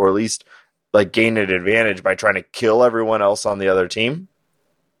win, or at least like gain an advantage, by trying to kill everyone else on the other team.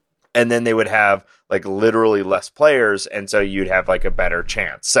 And then they would have like literally less players, and so you'd have like a better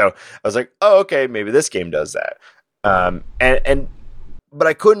chance. So I was like, oh, okay, maybe this game does that. And but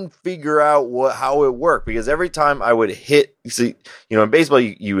I couldn't figure out how it worked, because every time I would hit, see, in baseball,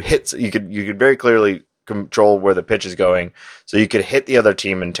 you hit, you could very clearly control where the pitch is going, so you could hit the other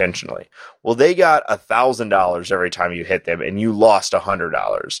team intentionally. Well, they got $1,000 every time you hit them, and you lost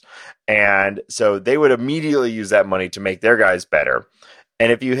 $100, and so they would immediately use that money to make their guys better.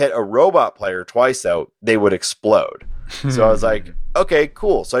 And if you hit a robot player twice, though, they would explode. So I was like, okay,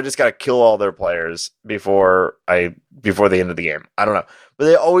 cool. So I just got to kill all their players before the end of the game. I don't know. But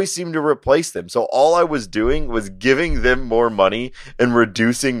they always seem to replace them. So all I was doing was giving them more money and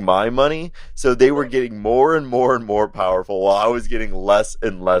reducing my money. So they were getting more and more and more powerful while I was getting less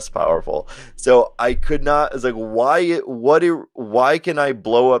and less powerful. So I could not, it's like, why can I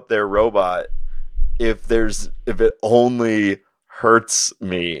blow up their robot if it only hurts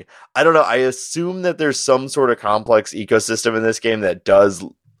me? I don't know. I assume that there's some sort of complex ecosystem in this game that does,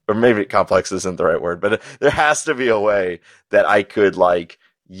 or maybe complex isn't the right word, but there has to be a way that I could like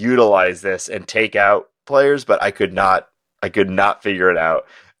utilize this and take out players, but I could not figure it out.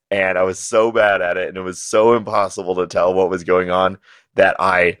 And I was so bad at it, and it was so impossible to tell what was going on, that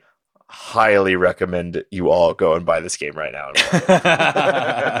I highly recommend you all go and buy this game right now.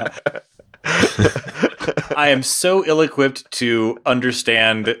 I am so ill-equipped to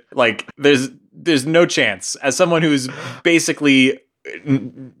understand, like, there's no chance, as someone who's basically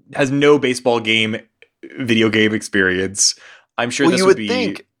has no video game experience. I'm sure this would be...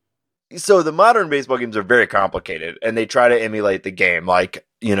 think, so the modern baseball games are very complicated, and they try to emulate the game. Like,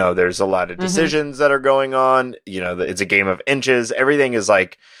 there's a lot of decisions that are going on. It's a game of inches. Everything is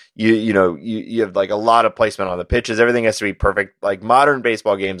like, you have like a lot of placement on the pitches. Everything has to be perfect. Like, modern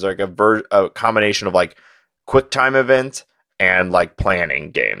baseball games are like a combination of like quick time event and like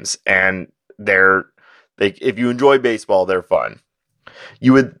planning games. And if you enjoy baseball, they're fun.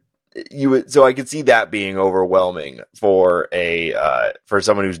 So I could see that being overwhelming for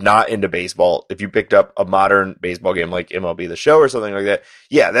someone who's not into baseball. If you picked up a modern baseball game like MLB The Show or something like that,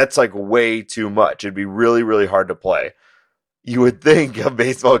 yeah, that's like way too much. It'd be really, really hard to play. You would think a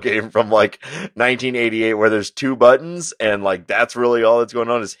baseball game from like 1988 where there's 2 buttons and like that's really all that's going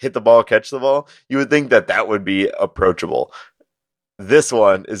on is hit the ball, catch the ball. You would think that would be approachable. This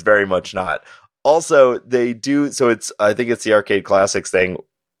one is very much not. Also, they do, so I think it's the Arcade Classics thing.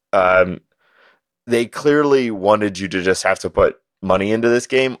 They clearly wanted you to just have to put money into this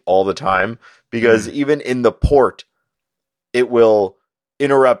game all the time, because even in the port, it will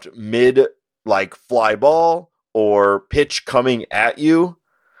interrupt mid like fly ball or pitch coming at you.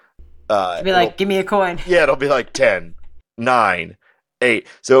 Be like, give me a coin. Yeah, it'll be like 10, 9, 8.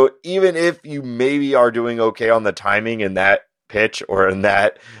 So even if you maybe are doing okay on the timing in that pitch or in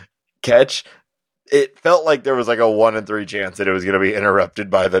that catch, it felt like there was like a 1 in 3 chance that it was going to be interrupted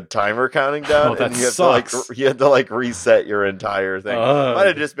by the timer counting down. That and you sucks. You had to like reset your entire thing. It might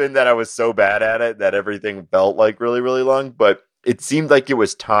have just been that I was so bad at it that everything felt like really, really long, but it seemed like it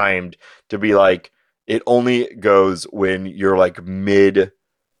was timed to be like, it only goes when you're like mid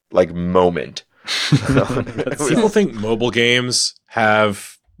like moment. People think mobile games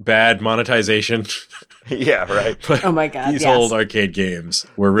have bad monetization. Yeah, right. But oh my God. These old arcade games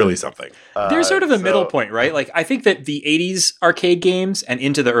were really something. There's sort of a middle point, right? Like, I think that the 80s arcade games and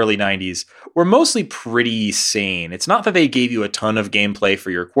into the early 90s were mostly pretty sane. It's not that they gave you a ton of gameplay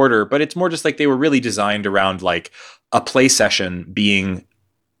for your quarter, but it's more just like they were really designed around like a play session being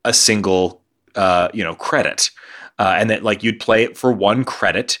a single, credit. And that like you'd play it for 1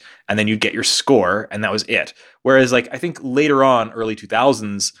 credit and then you'd get your score and that was it. Whereas like, I think later on, early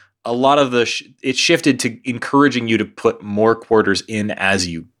 2000s, a lot of it shifted to encouraging you to put more quarters in as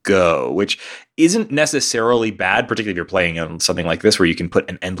you go, which isn't necessarily bad, particularly if you're playing on something like this where you can put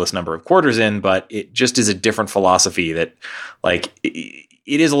an endless number of quarters in, but it just is a different philosophy that like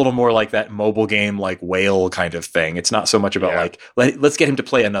it is a little more like that mobile game, like whale kind of thing. It's not so much about like, let's get him to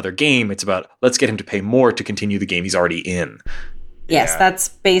play another game. It's about, let's get him to pay more to continue the game he's already in. Yes, that's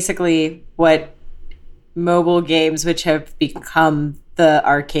basically what mobile games, which have become the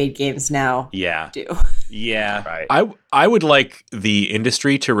arcade games now, do. Yeah. Right. I would like the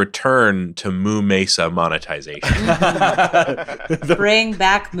industry to return to Moo Mesa monetization. Bring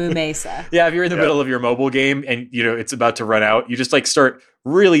back Moo Mesa. Yeah, if you're in the middle of your mobile game and it's about to run out, you just like start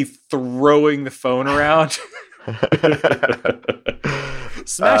really throwing the phone around.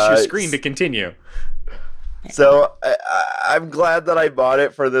 Smash your screen to continue. So I'm glad that I bought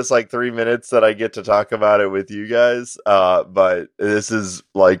it for this like 3 minutes that I get to talk about it with you guys. But this is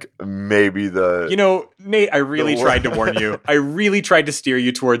like maybe Nate, I really tried to warn you. I really tried to steer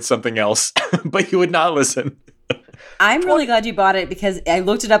you towards something else, but you would not listen. I'm really glad you bought it because I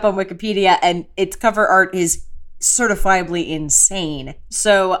looked it up on Wikipedia and its cover art is certifiably insane.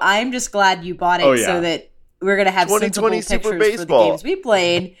 So I'm just glad you bought it so that we're going to have sensible pictures for the games we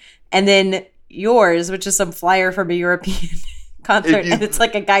played. And then yours, which is some flyer from a European concert, and it's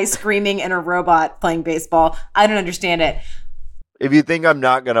like a guy screaming and a robot playing baseball. I don't understand it. If you think I'm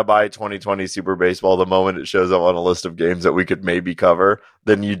not going to buy 2020 Super Baseball the moment it shows up on a list of games that we could maybe cover,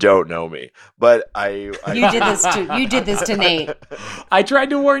 then you don't know me. But you did this to Nate. I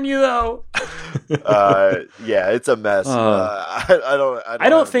tried to warn you though. Yeah, it's a mess. I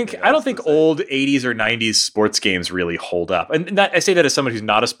don't think old 80s or 90s sports games really hold up. And I say that as someone who's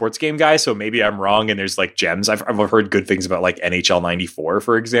not a sports game guy, so maybe I'm wrong and there's like gems. I've heard good things about like NHL 94,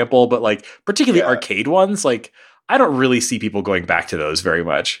 for example, but like particularly arcade ones, like I don't really see people going back to those very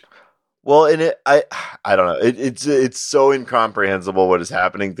much. Well, and I don't know. It's so incomprehensible what is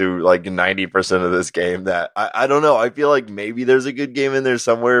happening through like 90% of this game that I don't know. I feel like maybe there's a good game in there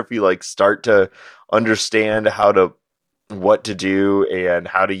somewhere if you like start to understand what to do and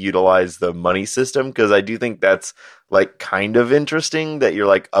how to utilize the money system, because I do think that's like kind of interesting that you're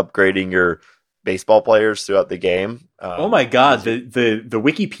like upgrading your baseball players throughout the game. Oh my god, the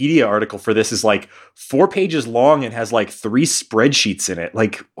Wikipedia article for this is like 4 pages long and has like 3 spreadsheets in it.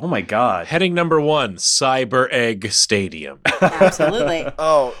 Like, oh my god. Heading number 1, Cyber Egg Stadium. Absolutely.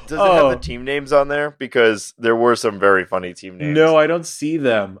 Does it have the team names on there? Because there were some very funny team names. No, I don't see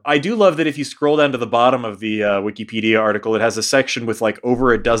them. I do love that if you scroll down to the bottom of the Wikipedia article, it has a section with like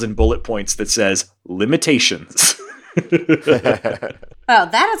over a dozen bullet points that says limitations. Wow,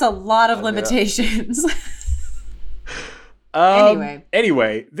 that is a lot of limitations.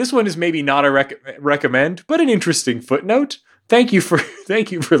 Anyway, this one is maybe not a recommend, but an interesting footnote. Thank you for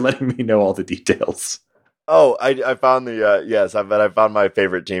letting me know all the details. Oh, I found I found my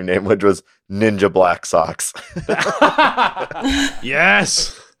favorite team name, which was Ninja Black Sox.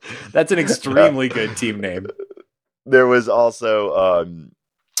 Yes, that's an extremely good team name. There was also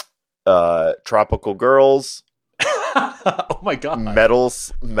Tropical Girls. Oh my god!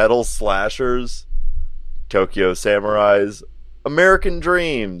 Metal Slashers, Tokyo Samurais, American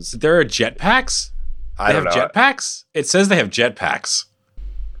Dreams. There are jetpacks? They have jetpacks? It says they have jetpacks.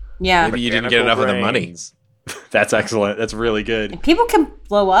 Yeah. Maybe you didn't get enough of the money. That's excellent. That's really good. And people can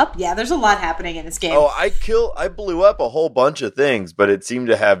blow up. Yeah, there's a lot happening in this game. Oh, I blew up a whole bunch of things, but it seemed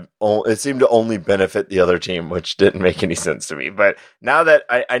to only benefit the other team, which didn't make any sense to me. But now that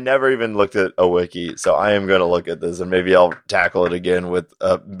I never even looked at a wiki, so I am going to look at this and maybe I'll tackle it again with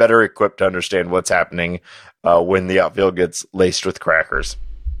better equipped to understand what's happening when the outfield gets laced with crackers.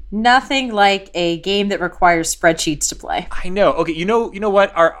 Nothing like a game that requires spreadsheets to play. I know. Okay, you know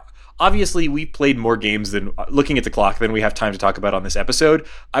what? Obviously, we played more games than looking at the clock than we have time to talk about on this episode.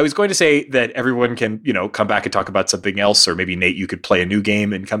 I was going to say that everyone can, come back and talk about something else, or maybe Nate, you could play a new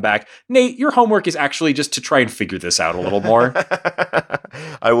game and come back. Nate, your homework is actually just to try and figure this out a little more.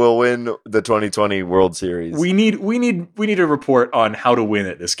 I will win the 2020 World Series. We need a report on how to win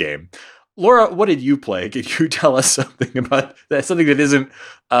at this game. Laura, what did you play? Could you tell us something about that? Something that isn't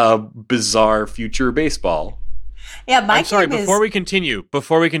bizarre future baseball. Yeah, I'm sorry, before we continue,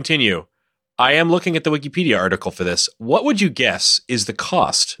 I am looking at the Wikipedia article for this. What would you guess is the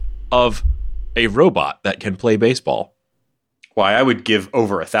cost of a robot that can play baseball? Why, I would give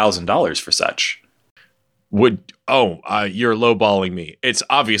over $1,000 for such. You're lowballing me. It's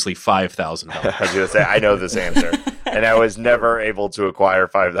obviously $5,000. I was going to say, I know this answer. And I was never able to acquire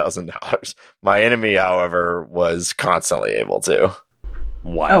 $5,000. My enemy, however, was constantly able to.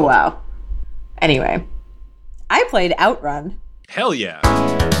 Wild. Oh, wow. Anyway, I played Outrun. Hell yeah.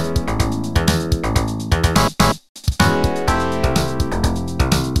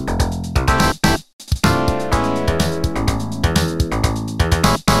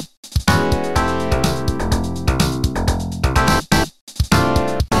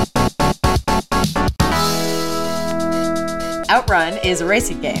 Outrun is a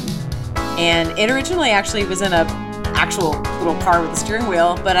racing game, and it originally actually was in a actual little car with a steering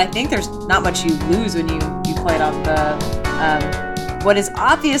wheel, but I think there's not much you lose when you play it on the what is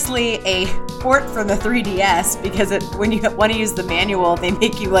obviously a port from the 3DS, because when you want to use the manual, they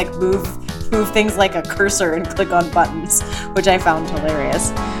make you like move things like a cursor and click on buttons, which I found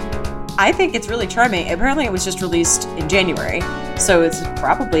hilarious. I think it's really charming. Apparently it was just released in January, so it's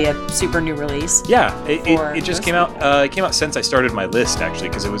probably a super new release. Yeah, it just came out. It came out since I started my list, actually,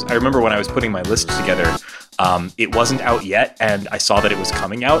 because I remember when I was putting my list together, it wasn't out yet, and I saw that it was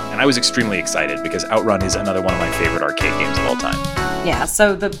coming out, and I was extremely excited because Outrun is another one of my favorite arcade games of all time. Yeah,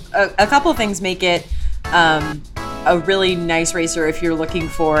 so a couple of things make it a really nice racer if you're looking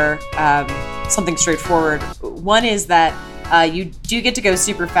for something straightforward. One is that You do get to go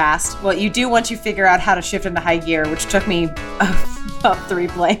super fast. Well, you do once you figure out how to shift into high gear, which took me about 3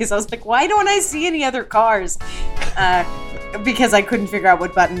 plays. I was like, why don't I see any other cars? Because I couldn't figure out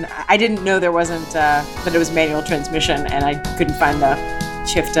what button. I didn't know there wasn't, that it was manual transmission, and I couldn't find the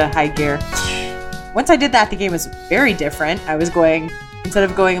shift to high gear. Once I did that, the game was very different. I was going, instead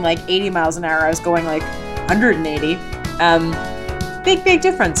of going like 80 miles an hour, I was going like 180. Big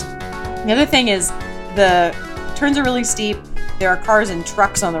difference. The other thing is the turns are really steep. There are cars and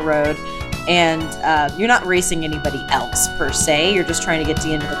trucks on the road, and you're not racing anybody else per se. You're just trying to get to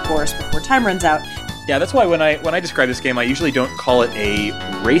the end of the course before time runs out. Yeah, that's why when I describe this game, I usually don't call it a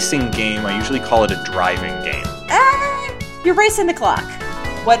racing game. I usually call it a driving game. You're racing the clock.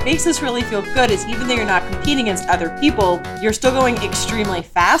 What makes this really feel good is even though you're not competing against other people, you're still going extremely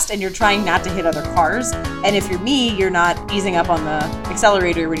fast and you're trying not to hit other cars. And if you're me, you're not easing up on the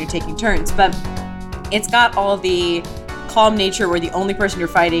accelerator when you're taking turns. But it's got all the calm nature where the only person you're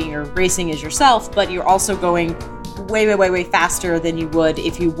fighting or racing is yourself, but you're also going way faster than you would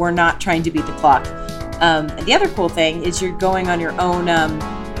if you were not trying to beat the clock. And the other cool thing is you're going on your own.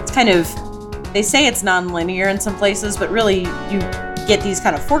 It's kind of, they say it's non-linear in some places, but really you get these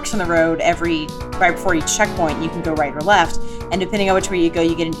kind of forks in the road right before each checkpoint. You can go right or left, and depending on which way you go,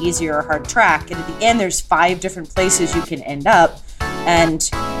 you get an easier or hard track. And at the end, there's 5 different places you can end up, and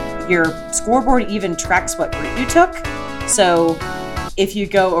your scoreboard even tracks what route you took. So if you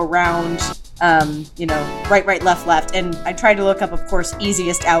go around, right, left, and I tried to look up, of course,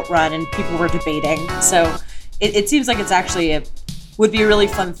 easiest outrun, and people were debating. So it seems like it's actually would be a really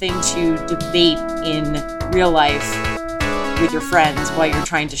fun thing to debate in real life with your friends while you're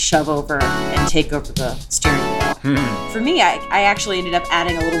trying to shove over and take over the steering wheel. For me, I actually ended up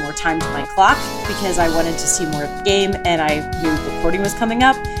adding a little more time to my clock because I wanted to see more of the game, and I knew recording was coming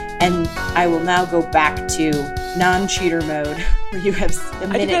up. And I will now go back to non-cheater mode, where you have a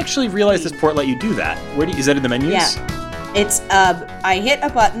minute. I didn't actually realize this port let you do that. Is that in the menus? Yeah. It's, I hit a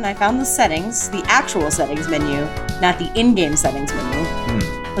button, I found the settings, the actual settings menu, not the in-game settings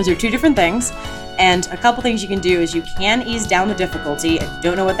menu. Those are 2 different things. And a couple things you can do is you can ease down the difficulty. I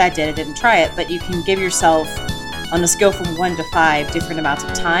don't know what that did, I didn't try it, but you can give yourself, on a scale from 1 to 5, different amounts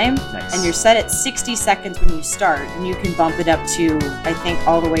of time. Nice. And you're set at 60 seconds when you start, and you can bump it up to, I think,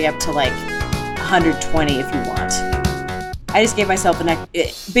 all the way up to like 120 if you want. I just gave myself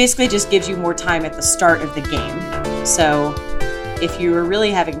it basically just gives you more time at the start of the game. So if you are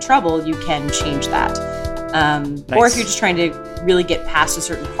really having trouble, you can change that. Nice. Or if you're just trying to really get past a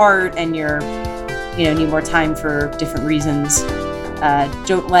certain part and you're, need more time for different reasons,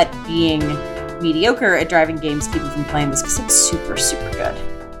 don't let being mediocre at driving games keep you from playing this, because it's super good.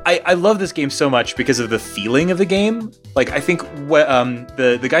 I love this game so much because of the feeling of the game. Like, I think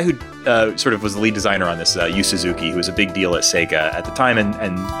the guy who sort of was the lead designer on this, Yu Suzuki, who was a big deal at Sega at the time, and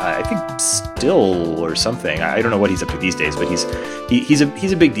I think still or something. I don't know what he's up to these days, but he's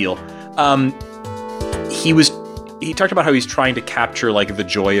a big deal. He talked about how he's trying to capture like the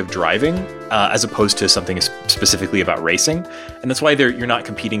joy of driving as opposed to something specifically about racing. And that's why you're not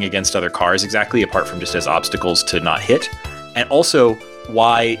competing against other cars exactly, apart from just as obstacles to not hit. And also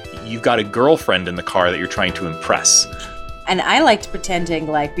why you've got a girlfriend in the car that you're trying to impress. And I liked pretending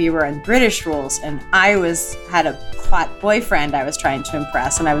like we were on British rules, and I had a hot boyfriend I was trying to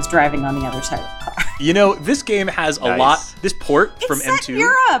impress, and I was driving on the other side of the car. This game has a lot. This port from it's M2. Set in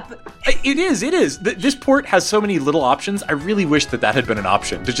Europe. It is. This port has so many little options. I really wish that had been an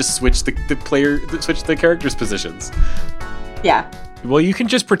option to just switch switch the characters' positions. Yeah. Well, you can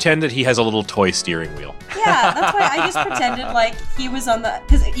just pretend that he has a little toy steering wheel. Yeah, that's why I just pretended like he was on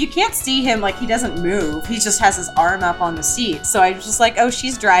because you can't see him, like he doesn't move. He just has his arm up on the seat. So I was just like, oh,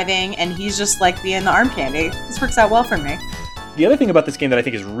 she's driving, and he's just like being the arm candy. This works out well for me. The other thing about this game that I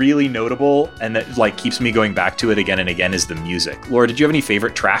think is really notable and that like keeps me going back to it again and again is the music. Laura, did you have any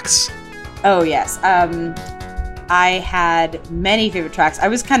favorite tracks? Oh, yes. I had many favorite tracks. I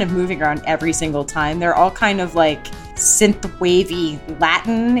was kind of moving around every single time. They're all kind of like synth wavy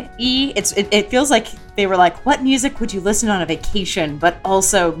Latin-y. It feels like they were like, what music would you listen on a vacation, but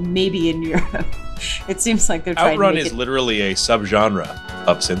also maybe in Europe? It seems like they're trying Outrun to make is literally a subgenre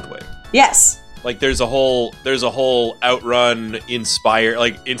of synthwave. Yes. Like there's a whole Outrun inspired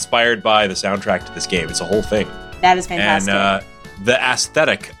by the soundtrack to this game. It's a whole thing. That is fantastic. And the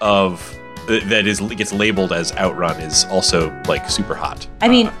aesthetic of gets labeled as Outrun is also like super hot. I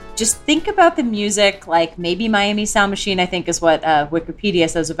mean, just think about the music, like maybe Miami Sound Machine, I think is what Wikipedia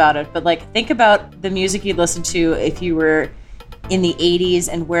says about it. But like, think about the music you'd listen to if you were in the 80s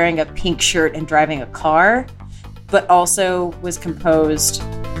and wearing a pink shirt and driving a car, but also was composed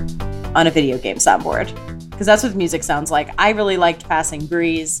on a video game soundboard. because that's what music sounds like. I really liked Passing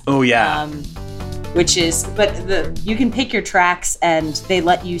Breeze. Oh yeah. Which is, but you can pick your tracks and they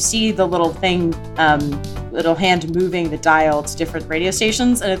let you see the little thing, little hand moving the dial to different radio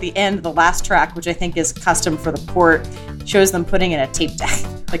stations. And at the end, the last track, which I think is custom for the port, shows them putting in a tape deck,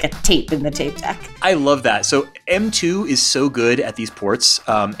 like a tape in the tape deck. I love that. So M2 is so good at these ports.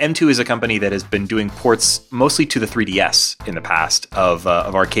 M2 is a company that has been doing ports mostly to the 3DS in the past of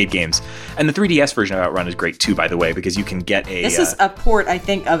arcade games. And the 3DS version of Outrun is great too, by the way, because you can get a... This is a port, I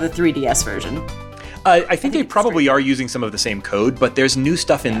think, of the 3DS version. I think they probably are using some of the same code, but there's new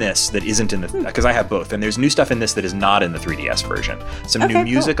stuff in this that isn't in the... Because I have both, and there's new stuff in this that is not in the 3DS version. Some new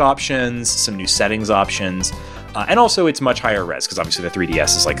music options, some new settings options, and also it's much higher res, because obviously the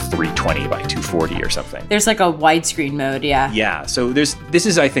 3DS is like 320 by 240 or something. There's like a widescreen mode, yeah. Yeah, so this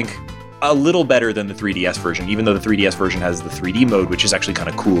is, I think, a little better than the 3DS version, even though the 3DS version has the 3D mode, which is actually kind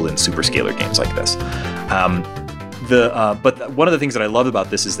of cool in superscalar games like this. But one of the things that I love about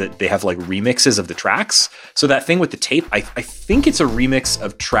this is that they have like remixes of the tracks. So that thing with the tape, I think it's a remix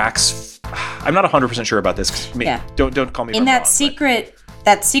of tracks. I'm not 100% sure about this. Don't call me in that wrong,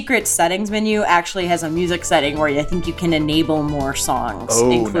 that secret settings menu actually has a music setting where I think you can enable more songs,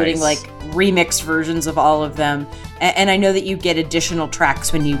 including like remixed versions of all of them. And I know that you get additional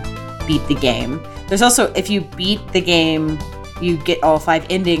tracks when you beat the game. There's also, if you beat the game, you get all 5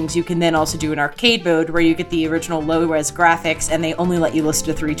 endings. You can then also do an arcade mode where you get the original low-res graphics, and they only let you listen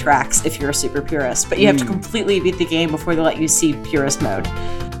to 3 tracks if you're a super purist. But you have to completely beat the game before they let you see purist mode.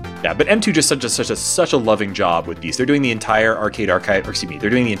 Yeah, but M2 just such a loving job with these. They're doing the entire they're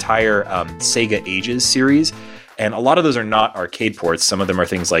doing the entire Sega Ages series, and a lot of those are not arcade ports. Some of them are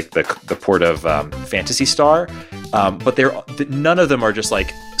things like the port of Phantasy Star, but none of them are just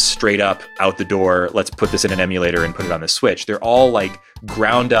like straight up out the door, let's put this in an emulator and put it on the Switch. They're all like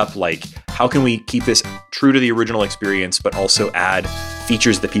ground up, like how can we keep this true to the original experience but also add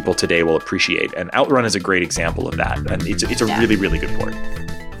features that people today will appreciate. And Outrun is a great example of that, and it's a really, really good port.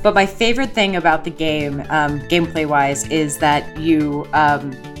 But my favorite thing about the game, gameplay-wise, is that you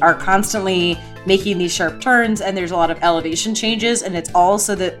are constantly making these sharp turns, and there's a lot of elevation changes, and it's all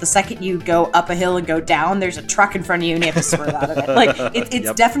so that the second you go up a hill and go down, there's a truck in front of you and you have to swerve out of it. Like,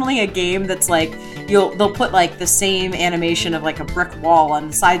 it's definitely a game that's like, they'll put like the same animation of like a brick wall on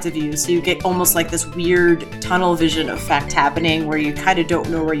the sides of you, so you get almost like this weird tunnel vision effect happening where you kind of don't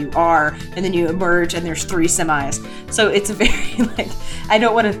know where you are, and then you emerge and there's 3 semis. So it's a very, like, I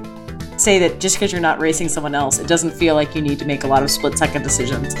don't want to say that just because you're not racing someone else, it doesn't feel like you need to make a lot of split-second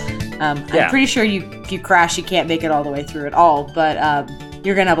decisions. I'm pretty sure if you crash, you can't make it all the way through at all, but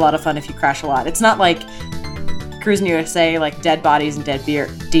you're going to have a lot of fun if you crash a lot. It's not like Cruis'n USA, like dead bodies and dead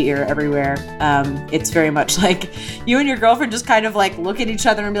deer everywhere. It's very much like you and your girlfriend just kind of like look at each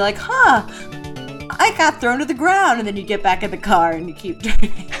other and be like, I got thrown to the ground, and then you get back in the car and you keep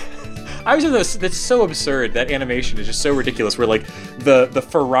driving. I was in this. That's so absurd. That animation is just so ridiculous. Where like the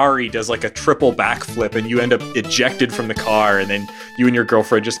Ferrari does like a triple backflip, and you end up ejected from the car, and then you and your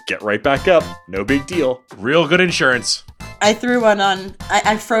girlfriend just get right back up. No big deal. Real good insurance. I threw one on.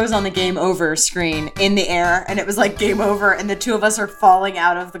 I froze on the game over screen in the air, and it was like game over, and the 2 of us are falling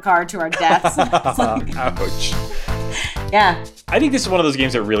out of the car to our deaths. Like, ouch. Yeah. I think this is one of those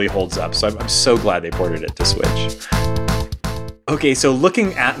games that really holds up. So I'm so glad they ported it to Switch. Okay, so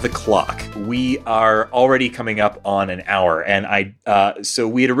looking at the clock, we are already coming up on an hour, and so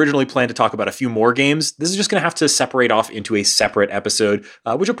we had originally planned to talk about a few more games. This is just going to have to separate off into a separate episode,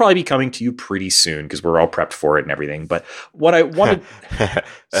 which will probably be coming to you pretty soon because we're all prepped for it and everything. But what I wanted,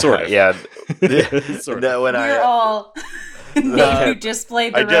 sort of, yeah, sort of. We're all. You just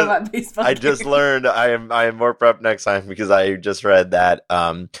played the robot baseball. I just learned I am more prepped next time because I just read that.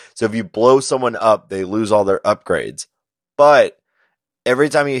 So if you blow someone up, they lose all their upgrades, but every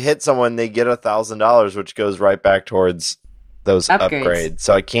time you hit someone, they get $1,000, which goes right back towards those upgrades.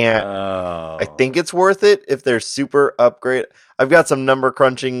 So I can't. I think it's worth it if they're super upgrade. I've got some number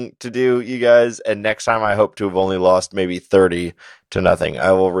crunching to do, you guys, and next time I hope to have only lost maybe 30 to nothing.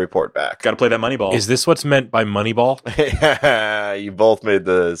 I will report back. Got to play that Moneyball. Is this what's meant by Moneyball? You both made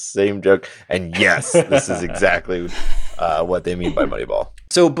the same joke, and yes, this is exactly what they mean by Moneyball.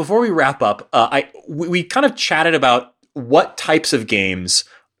 So before we wrap up, we kind of chatted about what types of games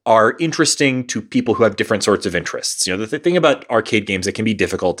are interesting to people who have different sorts of interests. You know, the thing about arcade games that can be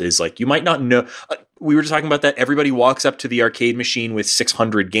difficult is like you might not know. We were just talking about that. Everybody walks up to the arcade machine with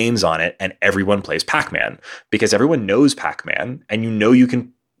 600 games on it, and everyone plays Pac-Man because everyone knows Pac-Man, and you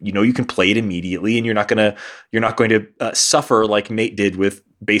can play it immediately, and you're not going to suffer like Nate did with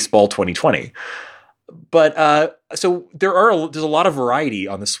Baseball 2020. So there's a lot of variety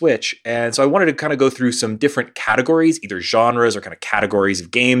on the Switch, and so I wanted to kind of go through some different categories, either genres or kind of categories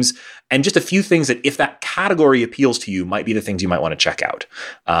of games, and just a few things that, if that category appeals to you, might be the things you might want to check out.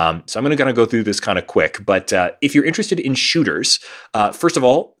 So I'm going to kind of go through this kind of quick, but if you're interested in shooters, first of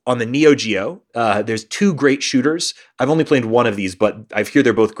all, on the Neo Geo, there's two great shooters. I've only played one of these, but I hear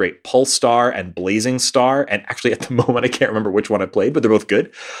they're both great: Pulse Star and Blazing Star. And actually, at the moment, I can't remember which one I played, but they're both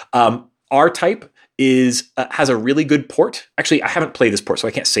good. R-Type has a really good port. Actually, I haven't played this port, so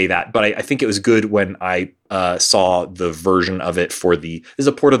I can't say that, but I think it was good when I saw the version of it this is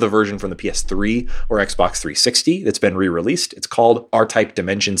a port of the version from the PS3 or Xbox 360 that's been re-released. It's called R-Type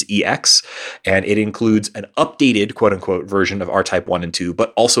Dimensions EX, and it includes an updated, quote-unquote, version of R-Type 1 and 2,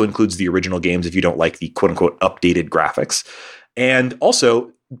 but also includes the original games if you don't like the, quote-unquote, updated graphics. And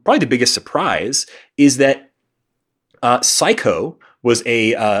also, probably the biggest surprise is that Psycho was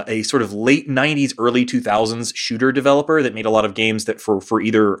a sort of late 90s, early 2000s shooter developer that made a lot of games that for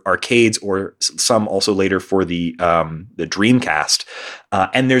either arcades or some also later for the Dreamcast.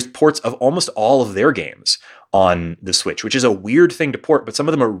 And there's ports of almost all of their games on the Switch, which is a weird thing to port, but some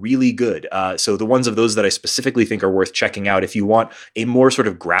of them are really good. So the ones of those that I specifically think are worth checking out, if you want a more sort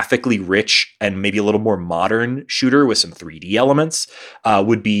of graphically rich and maybe a little more modern shooter with some 3D elements,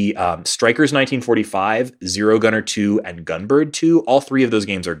 would be Strikers 1945, Zero Gunner 2, and Gunbird 2. All three of those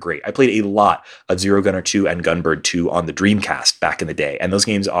games are great. I played a lot of Zero Gunner 2 and Gunbird 2 on the Dreamcast back in the day, and those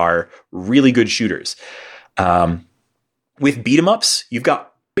games are really good shooters. With beat 'em ups, you've got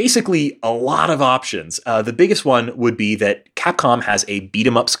basically a lot of options. The biggest one would be that Capcom has a beat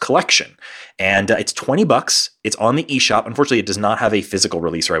 'em ups collection, and it's $20. It's on the eShop. Unfortunately, it does not have a physical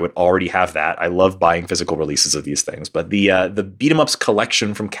release, or I would already have that. I love buying physical releases of these things, but the beat 'em ups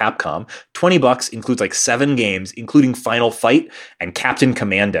collection from Capcom, $20, includes like 7 games, including Final Fight and Captain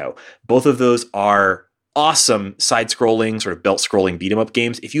Commando. Both of those are awesome side-scrolling, sort of belt-scrolling beat-em-up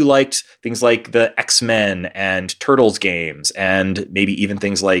games. If you liked things like the X-Men and Turtles games, and maybe even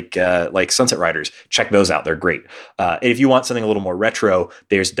things like Sunset Riders, check those out. They're great. If you want something a little more retro,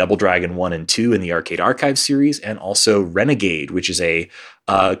 there's Double Dragon 1 and 2 in the Arcade Archive series, and also Renegade, which is a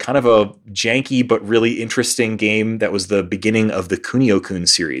kind of a janky but really interesting game that was the beginning of the Kunio-kun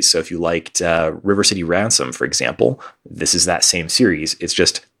series. So if you liked River City Ransom, for example, this is that same series. It's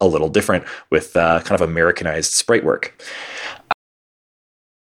just a little different with kind of Americanized sprite work.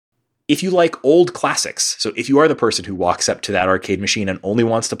 If you like old classics, so if you are the person who walks up to that arcade machine and only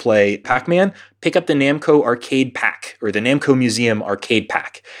wants to play Pac-Man, pick up the Namco Arcade Pack, or the Namco Museum Arcade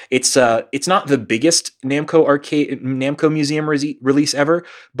Pack. It's not the biggest Namco Museum release ever,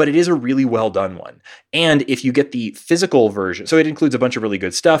 but it is a really well done one. And if you get the physical version, so it includes a bunch of really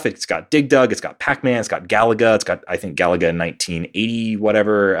good stuff. It's got Dig Dug, it's got Pac-Man, it's got Galaga, it's got, I think, Galaga 1980,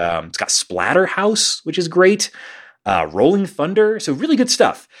 whatever. It's got Splatterhouse, which is great. Rolling Thunder, so really good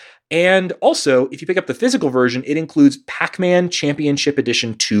stuff. And also, if you pick up the physical version, it includes Pac-Man Championship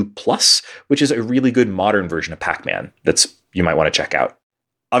Edition 2 Plus, which is a really good modern version of Pac-Man you might want to check out.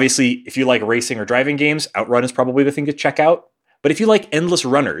 Obviously, if you like racing or driving games, Outrun is probably the thing to check out. But if you like Endless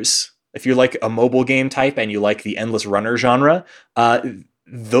Runners, if you're like a mobile game type and you like the Endless Runner genre,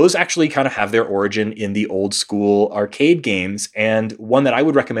 those actually kind of have their origin in the old school arcade games. And one that I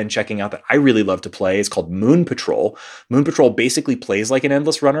would recommend checking out that I really love to play is called Moon Patrol. Moon Patrol basically plays like an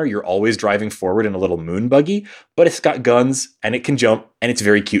Endless Runner. You're always driving forward in a little moon buggy, but it's got guns and it can jump and it's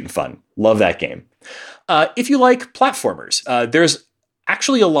very cute and fun. Love that game. If you like platformers, there's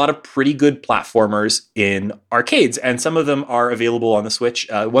actually a lot of pretty good platformers in arcades, and some of them are available on the Switch.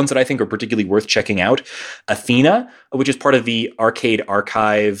 Ones that I think are particularly worth checking out: Athena, which is part of the Arcade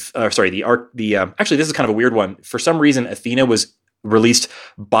Archive. Actually, this is kind of a weird one. For some reason, Athena was released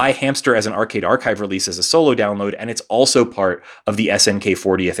by Hamster as an Arcade Archive release as a solo download, and it's also part of the SNK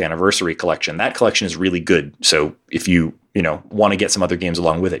 40th Anniversary collection. That collection is really good. So if you want to get some other games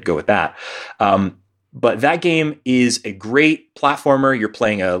along with it, go with that. But that game is a great platformer. You're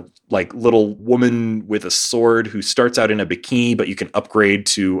playing a little woman with a sword who starts out in a bikini, but you can upgrade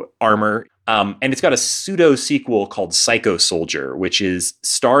to armor. And it's got a pseudo sequel called Psycho Soldier, which is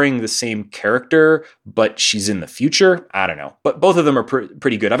starring the same character, but she's in the future. I don't know. But both of them are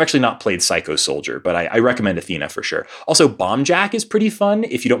pretty good. I've actually not played Psycho Soldier, but I recommend Athena for sure. Also, Bomb Jack is pretty fun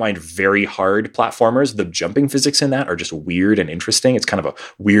if you don't mind very hard platformers. The jumping physics in that are just weird and interesting. It's kind of a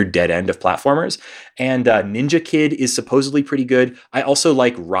weird dead end of platformers. And Ninja Kid is supposedly pretty good. I also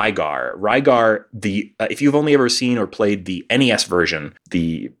like Rygar. Rygar, if you've only ever seen or played the NES version,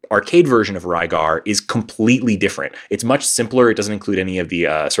 the arcade version of Rygar is completely different. It's much simpler. It doesn't include any of the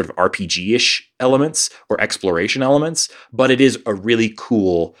sort of RPG-ish elements or exploration elements, but it is a really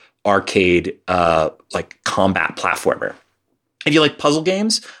cool arcade like combat platformer. If you like puzzle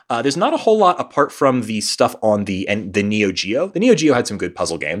games, there's not a whole lot apart from the stuff on the Neo Geo. The Neo Geo had some good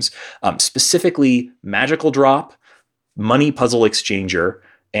puzzle games, specifically Magical Drop, Money Puzzle Exchanger,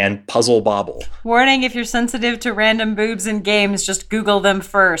 and Puzzle Bobble. Warning, if you're sensitive to random boobs in games, just Google them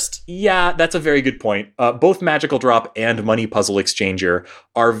first. Yeah, that's a very good point. Both Magical Drop and Money Puzzle Exchanger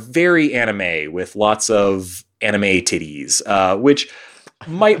are very anime with lots of anime titties, which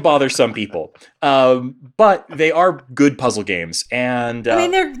might bother some people. But they are good puzzle games. And I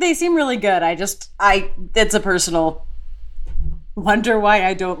mean, they seem really good. It's a personal wonder why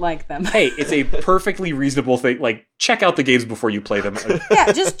I don't like them. Hey, it's a perfectly reasonable thing. Like, check out the games before you play them.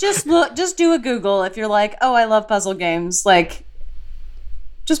 Yeah, just look, just do a Google if you're like, oh, I love puzzle games. Like,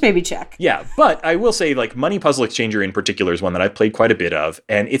 just maybe check. Yeah, but I will say, like, Money Puzzle Exchanger in particular is one that I've played quite a bit of,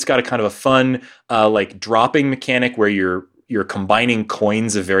 and it's got a kind of a fun, like, dropping mechanic where you're combining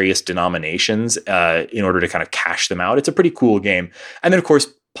coins of various denominations in order to kind of cash them out. It's a pretty cool game. And then, of course,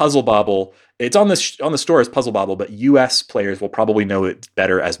 Puzzle Bobble. It's on the store as Puzzle Bobble, but US players will probably know it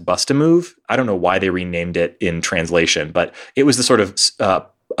better as Bust-A-Move. I don't know why they renamed it in translation, but it was the sort of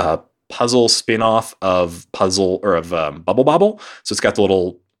puzzle spin-off of Bubble Bobble. So it's got the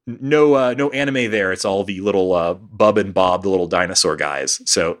little no anime there. It's all the little Bub and Bob, the little dinosaur guys.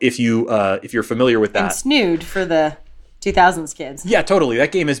 So if you're familiar with that, and Snood for the 2000s kids. Yeah, totally.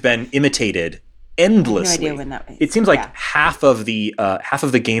 That game has been imitated endlessly. No idea when that was. It seems like half of the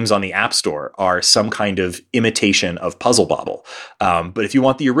games on the App Store are some kind of imitation of Puzzle Bobble. But if you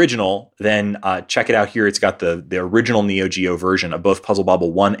want the original, then check it out here. It's got the original Neo Geo version of both Puzzle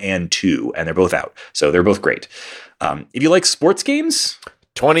Bobble 1 and 2, and they're both out. So they're both great. If you like sports games,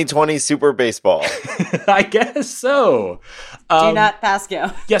 2020 Super Baseball. I guess so. Do not pass go.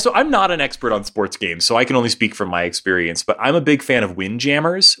 Yeah, so I'm not an expert on sports games, so I can only speak from my experience, but I'm a big fan of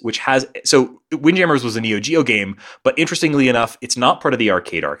Windjammers, Windjammers was a Neo Geo game, but interestingly enough, it's not part of the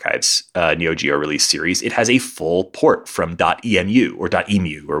Arcade Archives Neo Geo release series. It has a full port from .emu or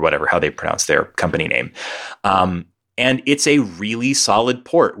 .emu or whatever, how they pronounce their company name. And it's a really solid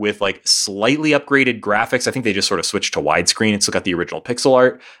port with like slightly upgraded graphics. I think they just sort of switched to widescreen. It's still got the original pixel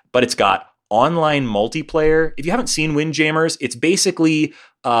art, but it's got online multiplayer. If you haven't seen Windjammers, it's basically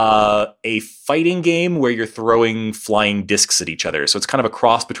a fighting game where you're throwing flying discs at each other. So it's kind of a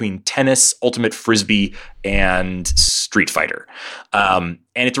cross between tennis, ultimate frisbee, and Street Fighter. And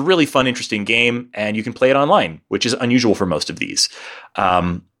it's a really fun, interesting game, and you can play it online, which is unusual for most of these.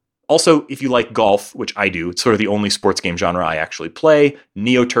 Also, if you like golf, which I do, it's sort of the only sports game genre I actually play,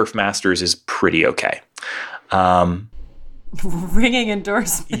 Neo Turf Masters is pretty okay. Ringing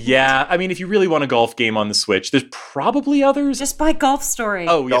endorsement. Yeah, I mean, if you really want a golf game on the Switch, there's probably others. Just buy Golf Story.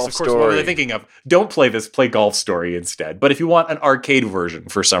 Oh, yes, Golf of course. Story. What were they thinking of? Don't play this, play Golf Story instead. But if you want an arcade version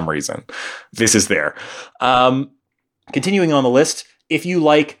for some reason, this is there. Continuing on the list, if you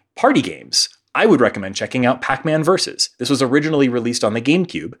like party games, I would recommend checking out Pac-Man Versus. This was originally released on the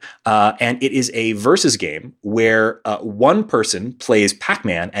GameCube, and it is a versus game where one person plays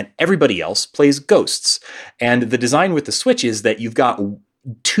Pac-Man and everybody else plays Ghosts. And the design with the Switch is that you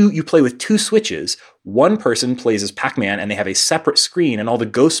play with two switches. One person plays as Pac-Man and they have a separate screen, and all the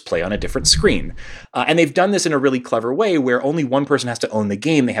ghosts play on a different screen. And they've done this in a really clever way where only one person has to own the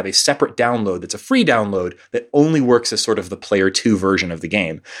game. They have a separate download that's a free download that only works as sort of the player 2 version of the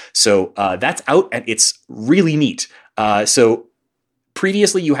game. So that's out, and it's really neat. So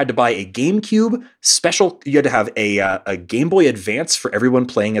previously, you had to buy a GameCube special. You had to have a Game Boy Advance for everyone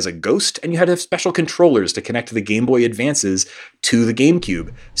playing as a ghost, and you had to have special controllers to connect the Game Boy Advances to the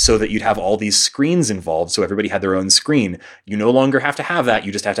GameCube so that you'd have all these screens involved, so everybody had their own screen. You no longer have to have that.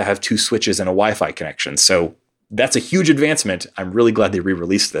 You just have to have two switches and a Wi-Fi connection. So that's a huge advancement. I'm really glad they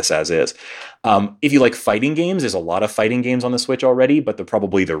re-released this as is. If you like fighting games, there's a lot of fighting games on the Switch already, but they're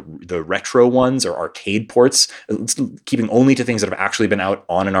probably the retro ones or arcade ports, keeping only to things that have actually been out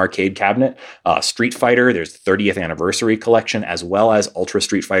on an arcade cabinet. Street Fighter, there's 30th Anniversary Collection, as well as Ultra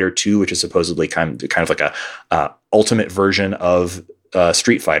Street Fighter 2, which is supposedly kind of like a ultimate version of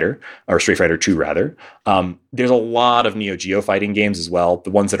Street Fighter, or Street Fighter 2 rather. There's a lot of Neo Geo fighting games as well. The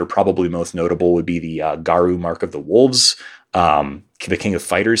ones that are probably most notable would be the Garu Mark of the Wolves, the King of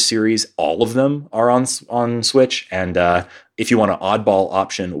Fighters series. All of them are on Switch. And if you want an oddball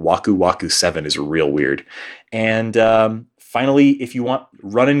option, Waku Waku 7 is real weird. And finally, if you want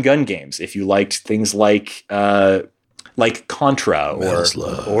run and gun games, if you liked things like Contra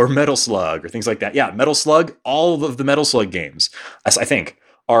or Metal Slug or things like that. Yeah, Metal Slug, all of the Metal Slug games, I think,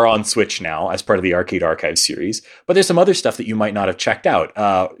 are on Switch now as part of the Arcade Archive series. But there's some other stuff that you might not have checked out.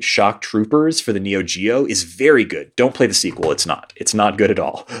 Shock Troopers for the Neo Geo is very good. Don't play the sequel. It's not. It's not good at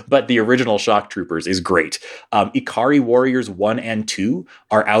all. But the original Shock Troopers is great. Ikari Warriors 1 and 2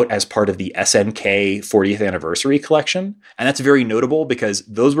 are out as part of the SNK 40th Anniversary Collection. And that's very notable because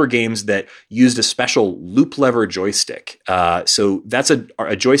those were games that used a special loop lever joystick. So that's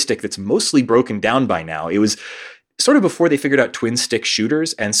a joystick that's mostly broken down by now. It was sort of before they figured out twin stick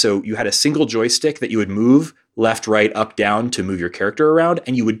shooters. And so you had a single joystick that you would move left, right, up, down to move your character around.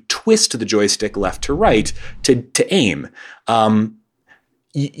 And you would twist the joystick left to right to aim.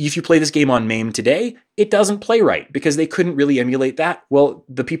 If you play this game on MAME today, it doesn't play right because they couldn't really emulate that. Well,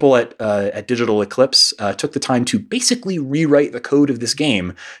 the people at Digital Eclipse took the time to basically rewrite the code of this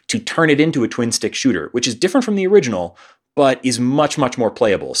game to turn it into a twin stick shooter, which is different from the original, but is much, much more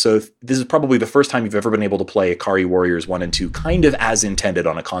playable. So this is probably the first time you've ever been able to play Ikari Warriors 1 and 2 kind of as intended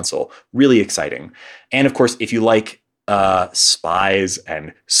on a console. Really exciting. And of course, if you like spies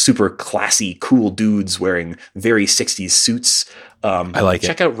and super classy, cool dudes wearing very 60s suits,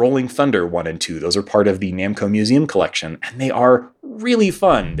 check out Rolling Thunder 1 and 2. Those are part of the Namco Museum collection, and they are really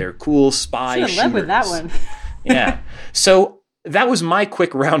fun. They're cool spy shooters. Should have led with that one. Yeah. So that was my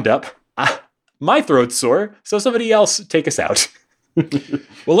quick roundup. My throat's sore, so somebody else take us out.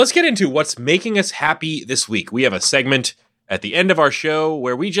 Well, let's get into what's making us happy this week. We have a segment at the end of our show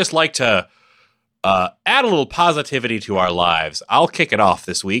where we just like to add a little positivity to our lives. I'll kick it off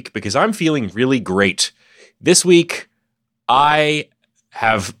this week because I'm feeling really great. This week, I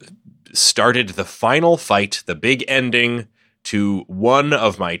have started the final fight, the big ending to one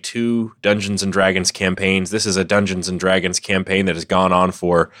of my 2 Dungeons & Dragons campaigns. This is a Dungeons & Dragons campaign that has gone on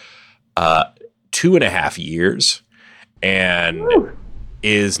for 2.5 years and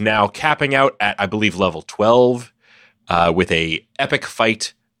is now capping out at, I believe, level 12 with a epic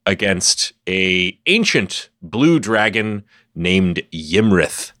fight against a ancient blue dragon named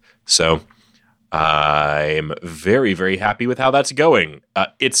Ymrith. So I'm very, very happy with how that's going.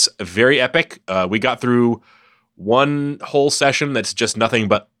 It's very epic. We got through one whole session that's just nothing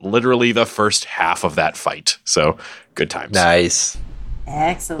but literally the first half of that fight. So good times. Nice.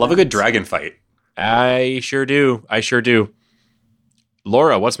 Excellent. Love a good dragon fight. I sure do.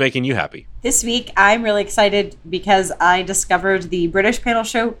 Laura, what's making you happy? This week, I'm really excited because I discovered the British panel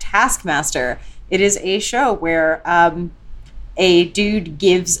show Taskmaster. It is a show where a dude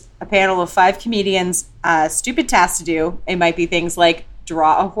gives a panel of 5 comedians stupid tasks to do. It might be things like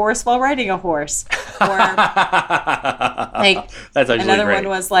draw a horse while riding a horse. Or like that's another great. one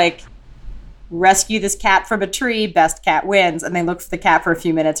was like, rescue this cat from a tree, best cat wins. And they look for the cat for a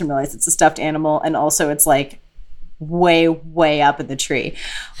few minutes and realize it's a stuffed animal. And also it's like way, way up in the tree.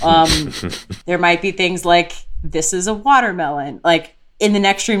 There might be things like, this is a watermelon. Like in the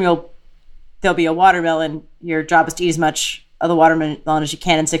next stream, there'll be a watermelon. Your job is to eat as much of the watermelon as you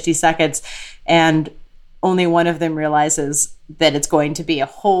can in 60 seconds. And only one of them realizes that it's going to be a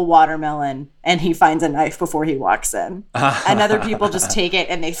whole watermelon, and he finds a knife before he walks in. And other people just take it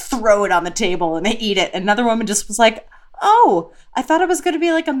and they throw it on the table and they eat it. Another woman just was like, oh, I thought it was going to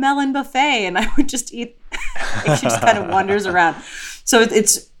be like a melon buffet and I would just eat. Like she just kind of wanders around. So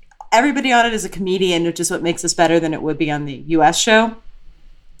it's everybody on it is a comedian, which is what makes this better than it would be on the US show.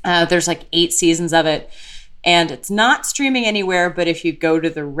 There's like 8 seasons of it, and it's not streaming anywhere. But if you go to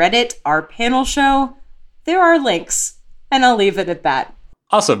the Reddit, our panel show, there are links, and I'll leave it at that.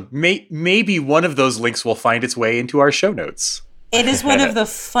 Awesome. Maybe one of those links will find its way into our show notes. It is one of the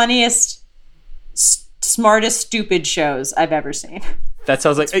funniest, smartest, stupid shows I've ever seen. That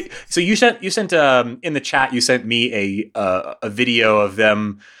sounds like. So you sent in the chat. You sent me a video of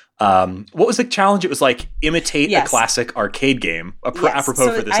them. What was the challenge? It was like imitate a classic arcade game. Apropos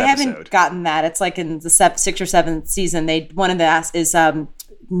so for this I episode. haven't gotten that. It's like in the 6th or 7th season. One of the asks is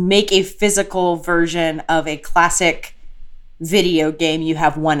make a physical version of a classic video game. You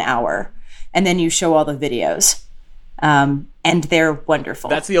have 1 hour, and then you show all the videos. And they're wonderful.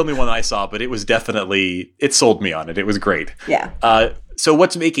 That's the only one I saw, but it was definitely, it sold me on it. It was great. Yeah. So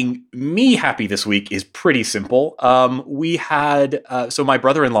what's making me happy this week is pretty simple. We had, so my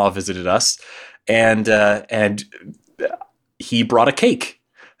brother-in-law visited us and he brought a cake.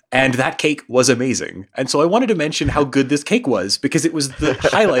 And that cake was amazing. And so I wanted to mention how good this cake was because it was the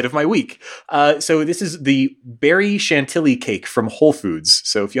highlight of my week. So this is the berry chantilly cake from Whole Foods.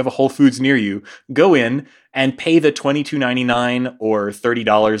 So if you have a Whole Foods near you, go in and pay the $22.99 or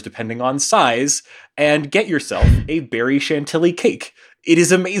 $30 depending on size and get yourself a berry chantilly cake. It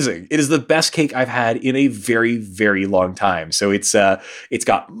is amazing. It is the best cake I've had in a very, very long time. So it's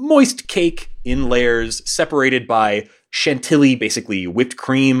got moist cake in layers separated by chantilly, basically whipped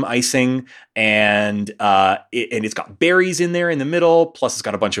cream icing, and it's got berries in there in the middle. Plus, it's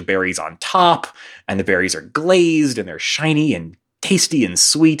got a bunch of berries on top, and the berries are glazed and they're shiny and tasty and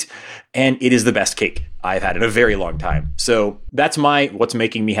sweet, and it is the best cake I've had in a very long time. So that's what's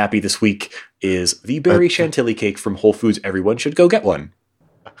making me happy this week is the berry chantilly cake from Whole Foods. Everyone should go get one.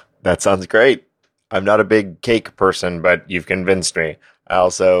 That sounds great. I'm not a big cake person, but you've convinced me. I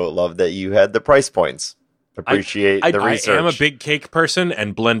also love that you had the price points. Appreciate the research. I am a big cake person,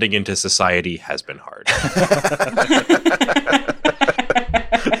 and blending into society has been hard.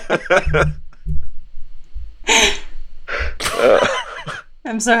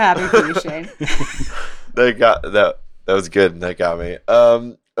 I'm so happy for you, Shane. That was good. That got me.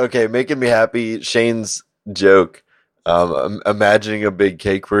 Okay, making me happy. Shane's joke. Imagining a big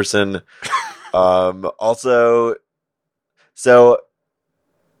cake person. Also, so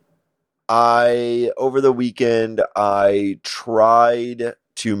over the weekend I tried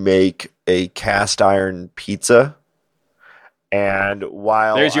to make a cast iron pizza, and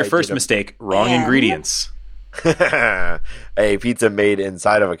while there's your first mistake, wrong ingredients. A pizza made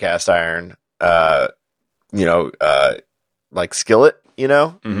inside of a cast iron, like skillet,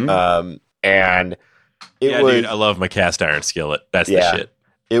 Mm-hmm. and it was, dude, I love my cast iron skillet. That's the shit.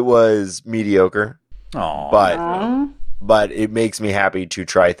 It was mediocre, Aww. but it makes me happy to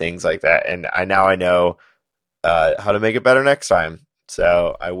try things like that, and I know how to make it better next time.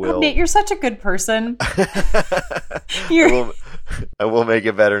 So I will. Nate, you're such a good person. I will make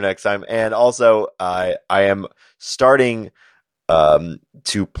it better next time. And also, I am starting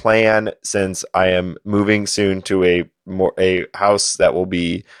to plan, since I am moving soon to a house that will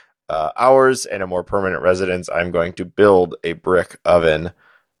be ours and a more permanent residence. I'm going to build a brick oven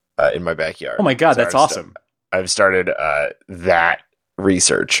in my backyard. Oh my God, that's awesome. I've started that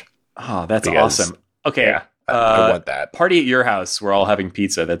research. Oh, that's awesome. Okay. Yeah, I want that. Party at your house. We're all having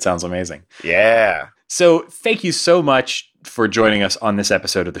pizza. That sounds amazing. Yeah. So thank you so much for joining us on this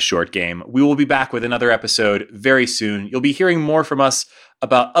episode of The Short Game. We will be back with another episode very soon. You'll be hearing more from us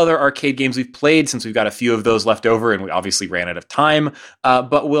about other arcade games we've played, since we've got a few of those left over and we obviously ran out of time.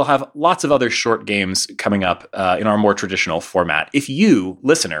 But we'll have lots of other short games coming up in our more traditional format. If you,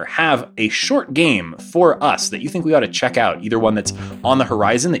 listener, have a short game for us that you think we ought to check out, either one that's on the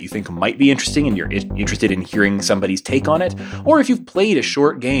horizon that you think might be interesting and you're interested in hearing somebody's take on it, or if you've played a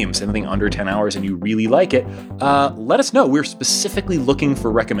short game, something under 10 hours, and you really like it, let us know. We're specifically looking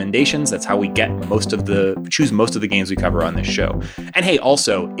for recommendations. That's how we choose most of the games we cover on this show. And hey,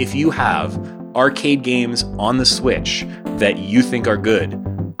 also, if you have arcade games on the Switch that you think are good,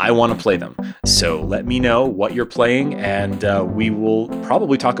 I want to play them. So let me know what you're playing, and we will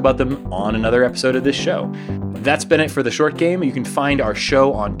probably talk about them on another episode of this show. That's been it for The Short Game. You can find our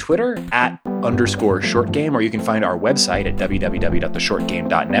show on Twitter @_shortgame, or you can find our website at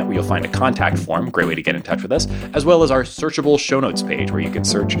www.theshortgame.net, where you'll find a contact form, great way to get in touch with us, as well as our searchable show notes page, where you can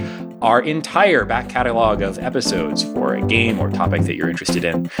search our entire back catalog of episodes for a game or topic that you're interested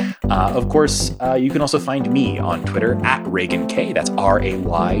in. Of course, you can also find me on Twitter @RayganK. That's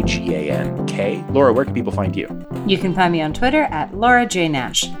RayGanK. Laura, where can people find you? You can find me on Twitter @Laura J.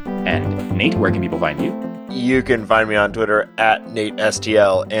 Nash. And Nate, where can people find you? You can find me on Twitter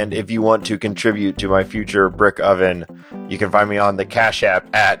 @NateSTL. And if you want to contribute to my future brick oven, you can find me on the Cash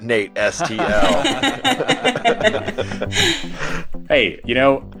App @NateSTL. Hey,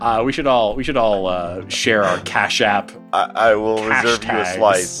 we should all share our Cash App. I will reserve you a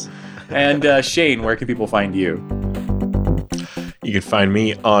slice. And Shane, where can people find you? You can find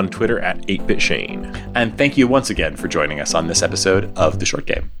me on Twitter @8BitShane. And thank you once again for joining us on this episode of The Short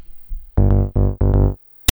Game.